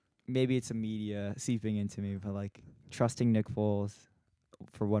maybe it's a media seeping into me. But like trusting Nick Foles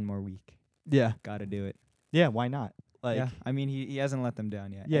for one more week, yeah, got to do it. yeah. Why not? Like, Yeah, I mean, he hasn't let them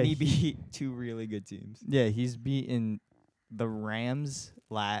down yet. Yeah, and he he- beat 2 really good teams. yeah, he's beaten the Rams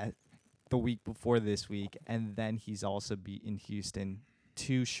the week before this week, and then he's also beaten Houston,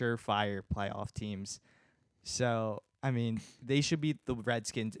 2 surefire playoff teams. So, I mean, they should beat the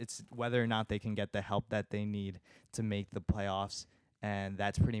Redskins. It's whether or not they can get the help that they need to make the playoffs, and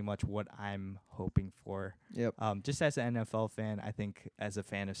that's pretty much what I'm hoping for. Yep. Just as an NFL fan, I think as a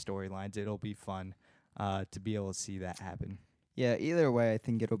fan of storylines, it'll be fun to be able to see that happen. Yeah. Either way, I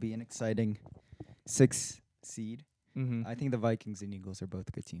think it'll be an exciting 6 seed. Mm-hmm. I think the Vikings and Eagles are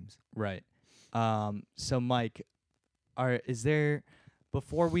both good teams. Right. So Mike, is there,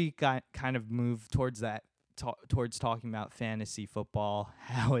 before we kind of move towards that, towards talking about fantasy football,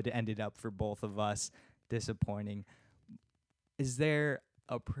 how it ended up for both of us, disappointing, is there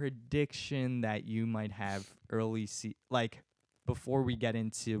a prediction that you might have early like before we get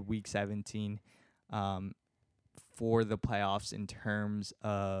into week 17 for the playoffs in terms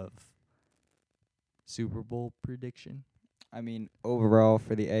of Super Bowl prediction? I mean, overall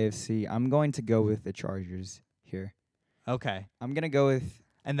for the AFC, I'm going to go with the Chargers here. Okay. I'm gonna go with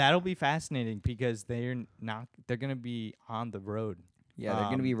And that'll be fascinating because they're going to be on the road. they're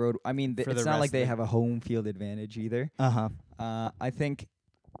gonna be road. I mean, for it's the not rest like of they the- have a home field advantage either. Uh-huh. I think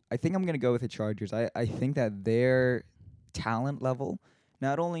I'm gonna go with the Chargers. I think that their talent level,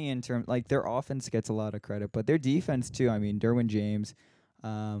 not only in terms like their offense gets a lot of credit, but their defense too. I mean, Derwin James,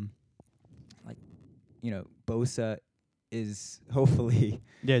 Bosa is hopefully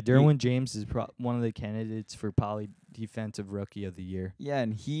Yeah, Derwin James is one of the candidates for probably defensive rookie of the year.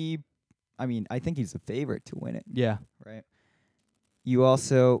 and I think he's a favorite to win it, Yeah. right? You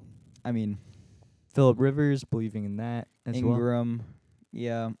also, I mean, Phillip Rivers, believing in that as well. Ingram.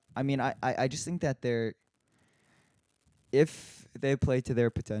 Yeah. I mean, I just think that if they play to their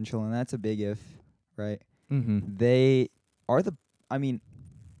potential, and that's a big if, right? Mm-hmm. They are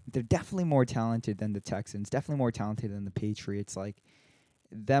they're definitely more talented than the Texans, definitely more talented than the Patriots. Like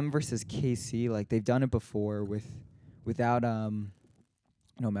them versus KC, like they've done it before without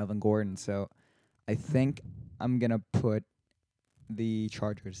Melvin Gordon. So I think I'm gonna put the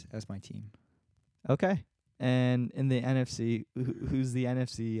Chargers as my team. Okay. And in the NFC, who's the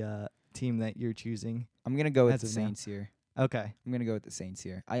NFC team that you're choosing? I'm gonna go with As the of now. Saints here. Okay. I'm gonna go with the Saints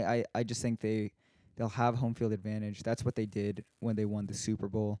here. I just think they'll have home field advantage. That's what they did when they won the Super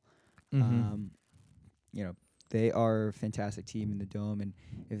Bowl. Mm-hmm. They are a fantastic team in the dome, and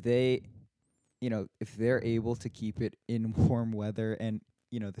if they're able to keep it in warm weather, and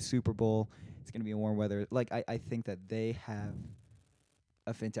the Super Bowl is gonna be in warm weather, like I think that they have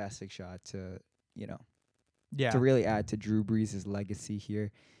a fantastic shot to, you know, Yeah. to really add to Drew Brees' legacy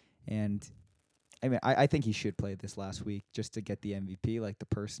here. And I mean, I think he should play this last week just to get the MVP, like the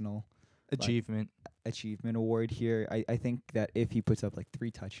personal Achievement. achievement award here. I think that if he puts up like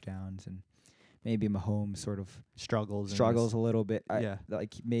 3 touchdowns and maybe Mahomes sort of Struggles. struggles a little bit, Yeah.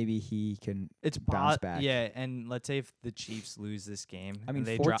 like maybe he can It's bounce back. Yeah, and let's say if the Chiefs lose this game, I mean, and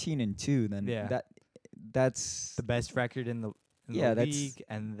they drop 14-2, then Yeah. that's the best record in the Yeah, that's league,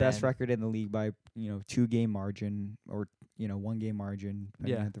 and best then, record in the league by 2-game margin or 1-game margin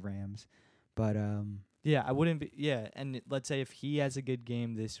depending Yeah. on the Rams. But Yeah, I wouldn't be. Yeah, and let's say if he has a good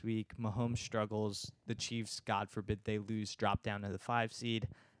game this week, Mahomes struggles, the Chiefs, God forbid, they lose, drop down to the 5 seed.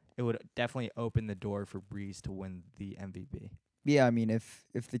 It would definitely open the door for Breeze to win the MVP. yeah, I mean if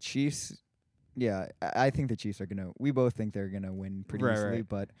the Chiefs, I think the Chiefs are gonna. We both think they're gonna win pretty Right, easily, right.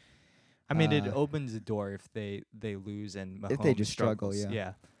 but I mean, it Uh, opens the door if they lose and Mahomes If they just struggle, struggles.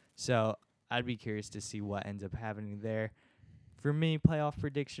 yeah. So I'd be curious to see what ends up happening there. For me, playoff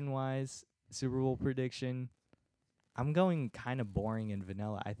prediction wise, Super Bowl prediction, I'm going kind of boring and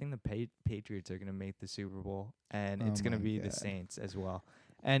vanilla. I think the Patriots are going to make the Super Bowl, and Oh it's going to my be the God. Saints as well.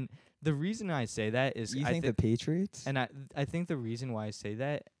 And the reason I say that is you I think the Patriots? and I think the reason why I say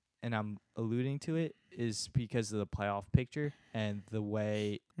that, and I'm alluding to it, is because of the playoff picture and the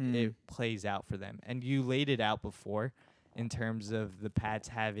way it plays out for them. And you laid it out before in terms of the Pats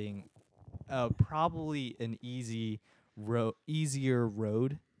having probably an easier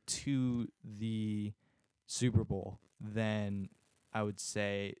road to the Super Bowl than I would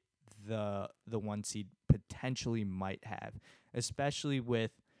say the 1 seed potentially might have, especially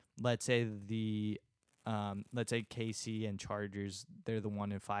with let's say KC and Chargers, they're the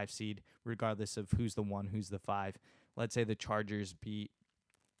 1 and 5 seed, regardless of who's the 1, who's the 5. Let's say the Chargers beat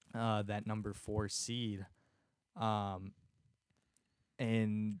that number 4 seed,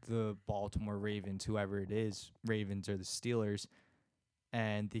 and the Baltimore Ravens, whoever it is, Ravens or the Steelers,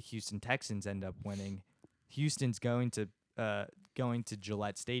 and the Houston Texans end up winning. Houston's going to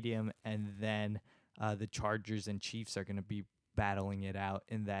Gillette Stadium, and then the Chargers and Chiefs are going to be battling it out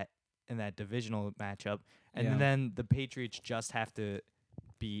in that divisional matchup, and Yeah. then the Patriots just have to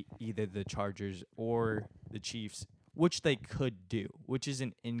beat either the Chargers or the Chiefs, which they could do, which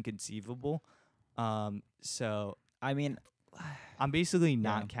isn't inconceivable. So I mean, I'm basically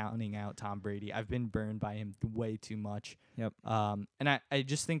not Yeah. counting out Tom Brady. I've been burned by him way too much. Yep. And I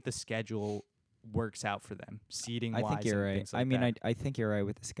just think the schedule works out for them, seeding I wise. think you're and right. things like I mean, that. I think you're right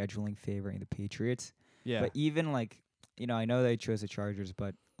with the scheduling favoring the Patriots. Yeah. But even like, I know they chose the Chargers,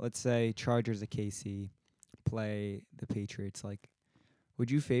 but let's say Chargers at KC play the Patriots. Like,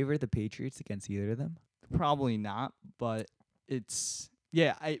 would you favor the Patriots against either of them? Probably not, but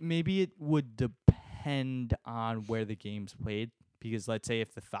maybe it would depend on where the game's played, because let's say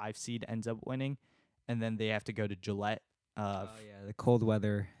if the 5 seed ends up winning, and then they have to go to Gillette. The cold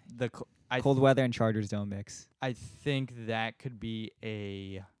weather. I Cold weather and Chargers don't mix. I think that could be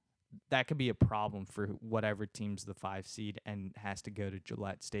a problem for whatever team's the 5 seed and has to go to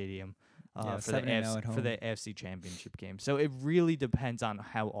Gillette Stadium Yeah, for the 7-0 at for the AFC Championship game. So it really depends on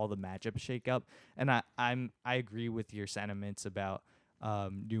how all the matchups shake up. And I agree with your sentiments about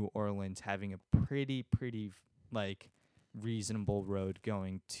New Orleans having a pretty like reasonable road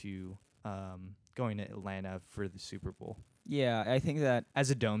going to Atlanta for the Super Bowl. Yeah, I think that As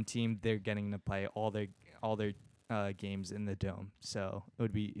a dome team, they're getting to play all their games in the dome, so it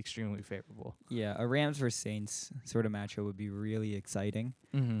would be extremely favorable. a Rams versus Saints sort of matchup would be really exciting.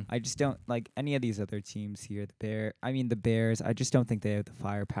 Mm-hmm. I just don't like any of these other teams here. The Bears. I just don't think they have the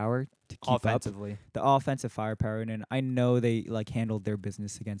firepower to keep up. Offensively, The offensive firepower, and I know they like handled their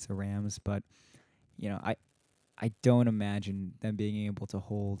business against the Rams, but I don't imagine them being able to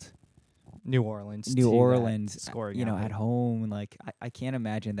hold New Orleans New to that Orleans, scoring at output. home. Like I can't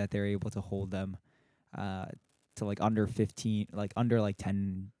imagine that they're able to hold them to like under 15, like under like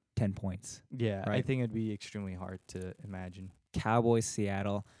 10 points. Yeah, I right? think it'd be extremely hard to imagine. Cowboys,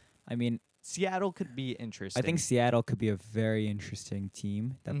 Seattle. I mean, Seattle could be interesting. I think Seattle could be a very interesting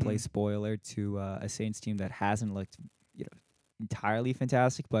team that Mhm. plays spoiler to a Saints team that hasn't looked, entirely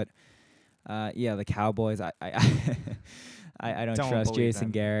fantastic. But the Cowboys, I don't trust believe Jason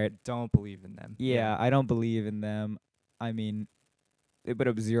them. Garrett. Don't believe in them. Yeah, I don't believe in them. I mean, they put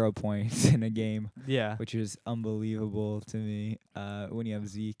up 0 points in a game, Yeah. which is unbelievable to me. When you have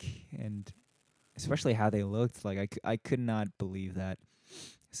Zeke, and especially how they looked, like I could not believe that.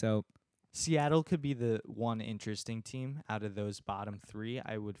 So Seattle could be the one interesting team out of those bottom 3.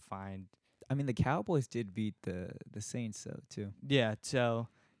 I would find. I mean, the Cowboys did beat the Saints though too. Yeah. So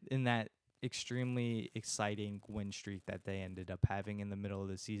in that extremely exciting win streak that they ended up having in the middle of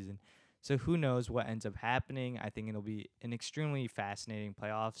the season. So who knows what ends up happening? I think it'll be an extremely fascinating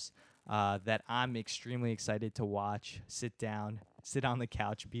playoffs that I'm extremely excited to watch. Sit down, sit on the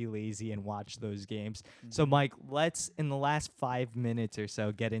couch, be lazy, and watch those games. So, Mike, let's, in the last 5 minutes or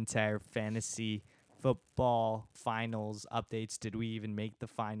so, get into our fantasy football finals updates. Did we even make the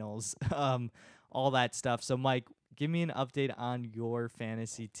finals? All that stuff. So, Mike, give me an update on your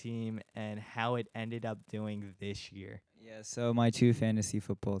fantasy team and how it ended up doing this year. Yeah, so my 2 fantasy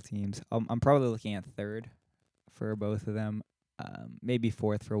football teams, I'm probably looking at third for both of them, maybe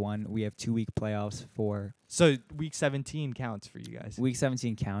fourth for one. We have 2-week playoffs for So week 17 counts for you guys. week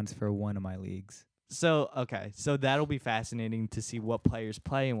 17 counts for one of my leagues. So, okay. So that'll be fascinating to see what players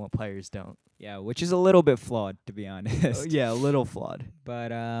play and what players don't. Yeah, which is a little bit flawed, to be honest. Yeah, a little flawed.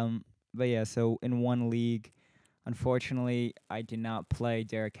 But yeah, so in one league, unfortunately, I did not play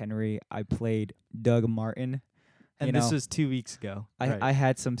Derrick Henry. I played Doug Martin. And You this know, was 2 weeks ago. I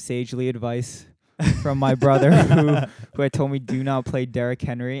had some sagely advice from my brother who had told me do not play Derrick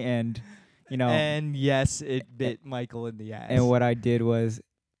Henry, and And yes, it bit Michael in the ass. and what I did was,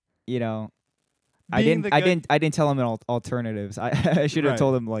 I Being didn't tell him alternatives. I should have Right.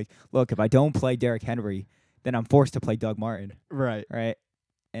 told him, like, look, if I don't play Derrick Henry, then I'm forced to play Doug Martin, Right. right?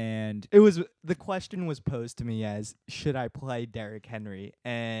 And It was the question was posed to me as, should I play Derrick Henry?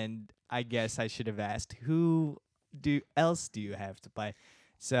 And I guess I should have asked, who else do you have to play?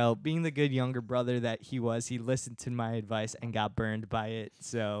 So, being the good younger brother that he was, he listened to my advice and got burned by it.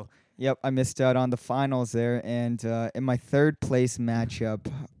 So, yep, I missed out on the finals there. And in my third place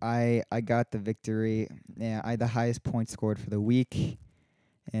matchup, I got the victory. Yeah, I had the highest points scored for the week,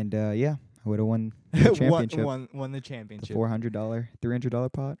 and yeah, I would have won the championship. won the The championship. $400, $300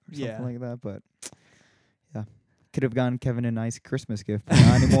 pot or something Yeah. like that. But yeah, could have gotten Kevin a nice Christmas gift, but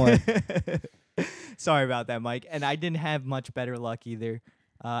not anymore. Sorry about that, Mike. And I didn't have much better luck either.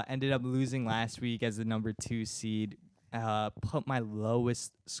 Ended up losing last week as the number 2 seed. Put my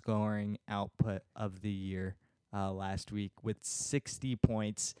lowest scoring output of the year last week with 60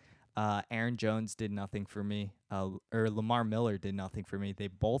 points. Aaron Jones did nothing for me, or Lamar Miller did nothing for me. They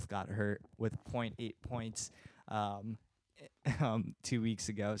both got hurt with 0.8 points 2 weeks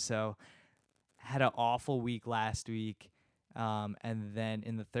ago. So had an awful week last week. And then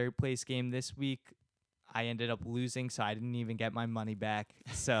in the third place game this week, I ended up losing, so I didn't even get my money back.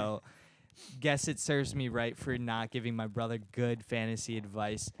 So guess it serves me right for not giving my brother good fantasy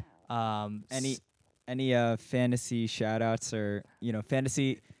advice. Any fantasy shout outs or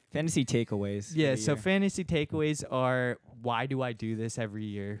fantasy takeaways? Yeah, so fantasy takeaways are, why do I do this every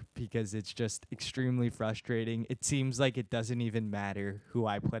year? Because it's just extremely frustrating. It seems like it doesn't even matter who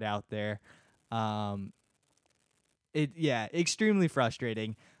I put out there. Extremely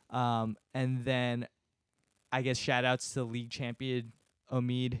frustrating. And then I guess shout outs to league champion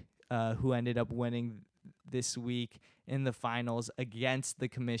Omid, who ended up winning this week in the finals against the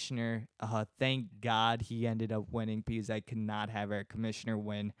commissioner. Thank God he ended up winning, because I could not have our commissioner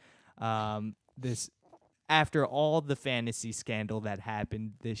win. This after all the fantasy scandal that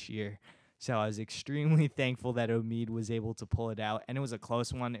happened this year. So I was extremely thankful that Omid was able to pull it out, and it was a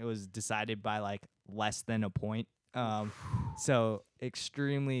close one. It was decided by like less than a point. So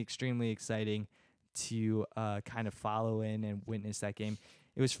extremely, extremely exciting to kind of follow in and witness that game.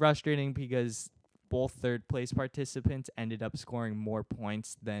 It was frustrating because both third place participants ended up scoring more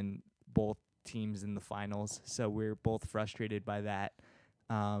points than both teams in the finals. So we're both frustrated by that.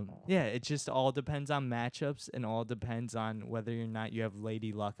 It just all depends on matchups, and all depends on whether or not you have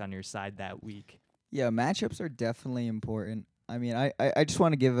Lady Luck on your side that week. Yeah, matchups are definitely important. I mean, I just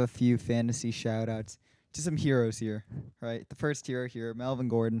want to give a few fantasy shout outs to some heroes here, right? The first hero here, Melvin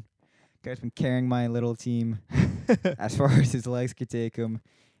Gordon. Guy's been carrying my little team as far as his legs could take him.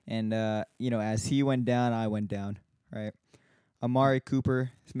 And, as he went down, I went down, right? Amari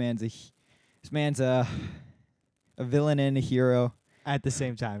Cooper, this man's a villain and a hero At the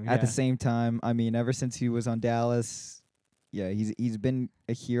same time. at the same time. I mean, ever since he was on Dallas, yeah, he's been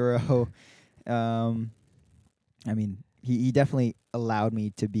a hero. I mean, he definitely allowed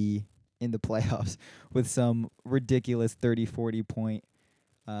me to be in the playoffs with some ridiculous 30, 40 point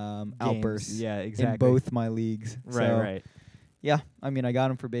outbursts Yeah, exactly. in both my leagues. Right. Yeah, I mean, I got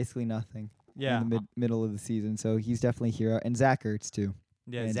him for basically nothing Yeah. in the middle of the season, so he's definitely a hero. And Zach Ertz, too.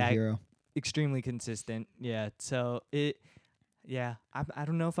 Yeah, man's a Zach, hero. extremely consistent. Yeah, so I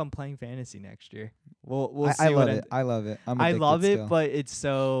don't know if I'm playing fantasy next year. We'll see. I love it. I love it. I'm I addicted love it, still. but it's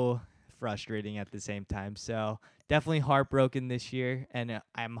so frustrating at the same time. So definitely heartbroken this year, and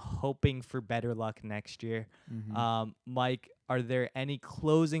I'm hoping for better luck next year. Mhm. Mike, are there any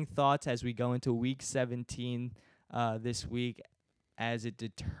closing thoughts as we go into Week 17 this week, as it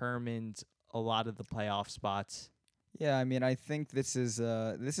determines a lot of the playoff spots? Yeah, I mean, I think this is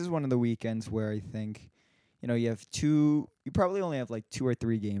one of the weekends where I think, you probably only have like 2 or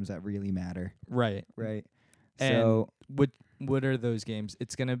 3 games that really matter, Right. right? And So what are those games?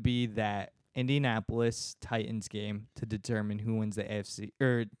 It's gonna be that Indianapolis Titans game to determine who wins the AFC,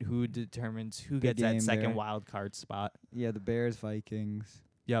 or who determines who Big gets that game second there. wild card spot. yeah, the Bears, Vikings,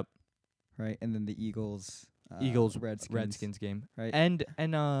 Yep. right, and then the Eagles, Eagles Redskins, game. right? And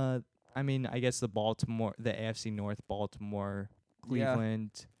I mean, I guess the AFC North, Baltimore, Yeah.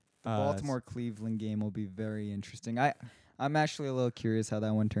 Cleveland. The Baltimore Cleveland game will be very interesting. I'm actually a little curious how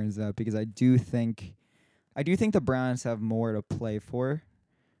that one turns out, because I do think the Browns have more to play for.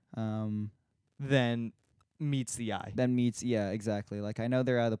 Then meets the eye. Exactly. Like, I know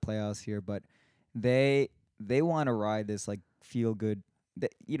they're out of the playoffs here, but they want to ride this like feel good.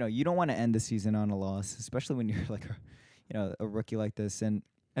 You don't want to end the season on a loss, especially when you're like a rookie like this. And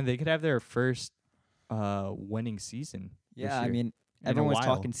they could have their first winning season. this I year. mean, in a everyone was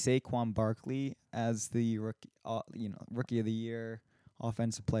while. talking Saquon Barkley as the rookie, rookie of the year,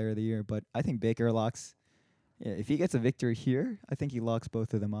 offensive player of the year. But I think Baker locks. Yeah, if he gets a victory here, I think he locks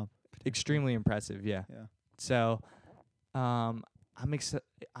both of them up. Extremely impressive, yeah. Yeah. So, I'm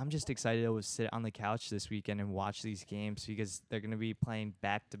just excited to sit on the couch this weekend and watch these games, because they're gonna be playing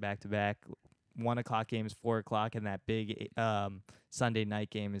back to back to back. 1:00 games, 4:00, and that big Sunday night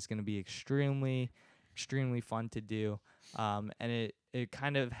game is gonna be extremely fun to do. And it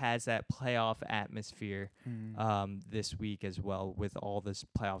kind of has that playoff atmosphere this week as well, with all this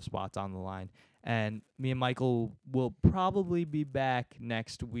playoff spots on the line. And me and Michael will probably be back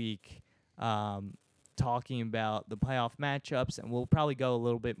next week talking about the playoff matchups, and we'll probably go a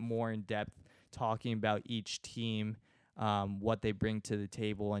little bit more in depth talking about each team, what they bring to the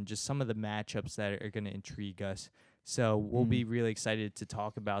table, and just some of the matchups that are going to intrigue us. So we'll be really excited to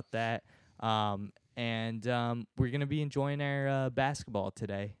talk about that. And we're going to be enjoying our basketball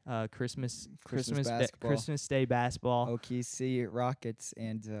today. Christmas basketball. Christmas Day basketball. OKC Rockets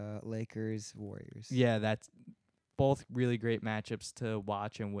and Lakers Warriors. Yeah, that's both really great matchups to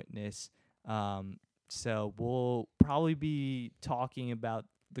watch and witness. So we'll probably be talking about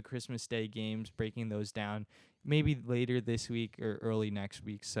the Christmas Day games, breaking those down maybe later this week or early next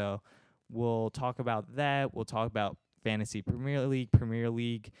week. So we'll talk about that. We'll talk about Fantasy Premier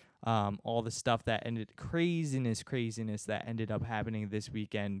League, all the stuff that craziness that ended up happening this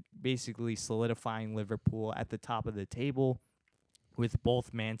weekend, basically solidifying Liverpool at the top of the table, with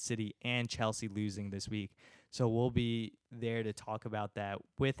both Man City and Chelsea losing this week. So we'll be there to talk about that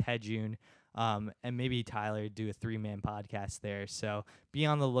with Hedjun, and maybe Tyler do a 3-man podcast there. So be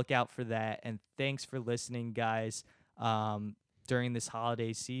on the lookout for that. And thanks for listening, guys, during this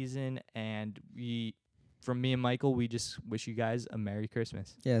holiday season. And from me and Michael, we just wish you guys a Merry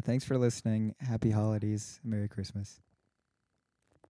Christmas. Yeah, thanks for listening. Happy holidays. Merry Christmas.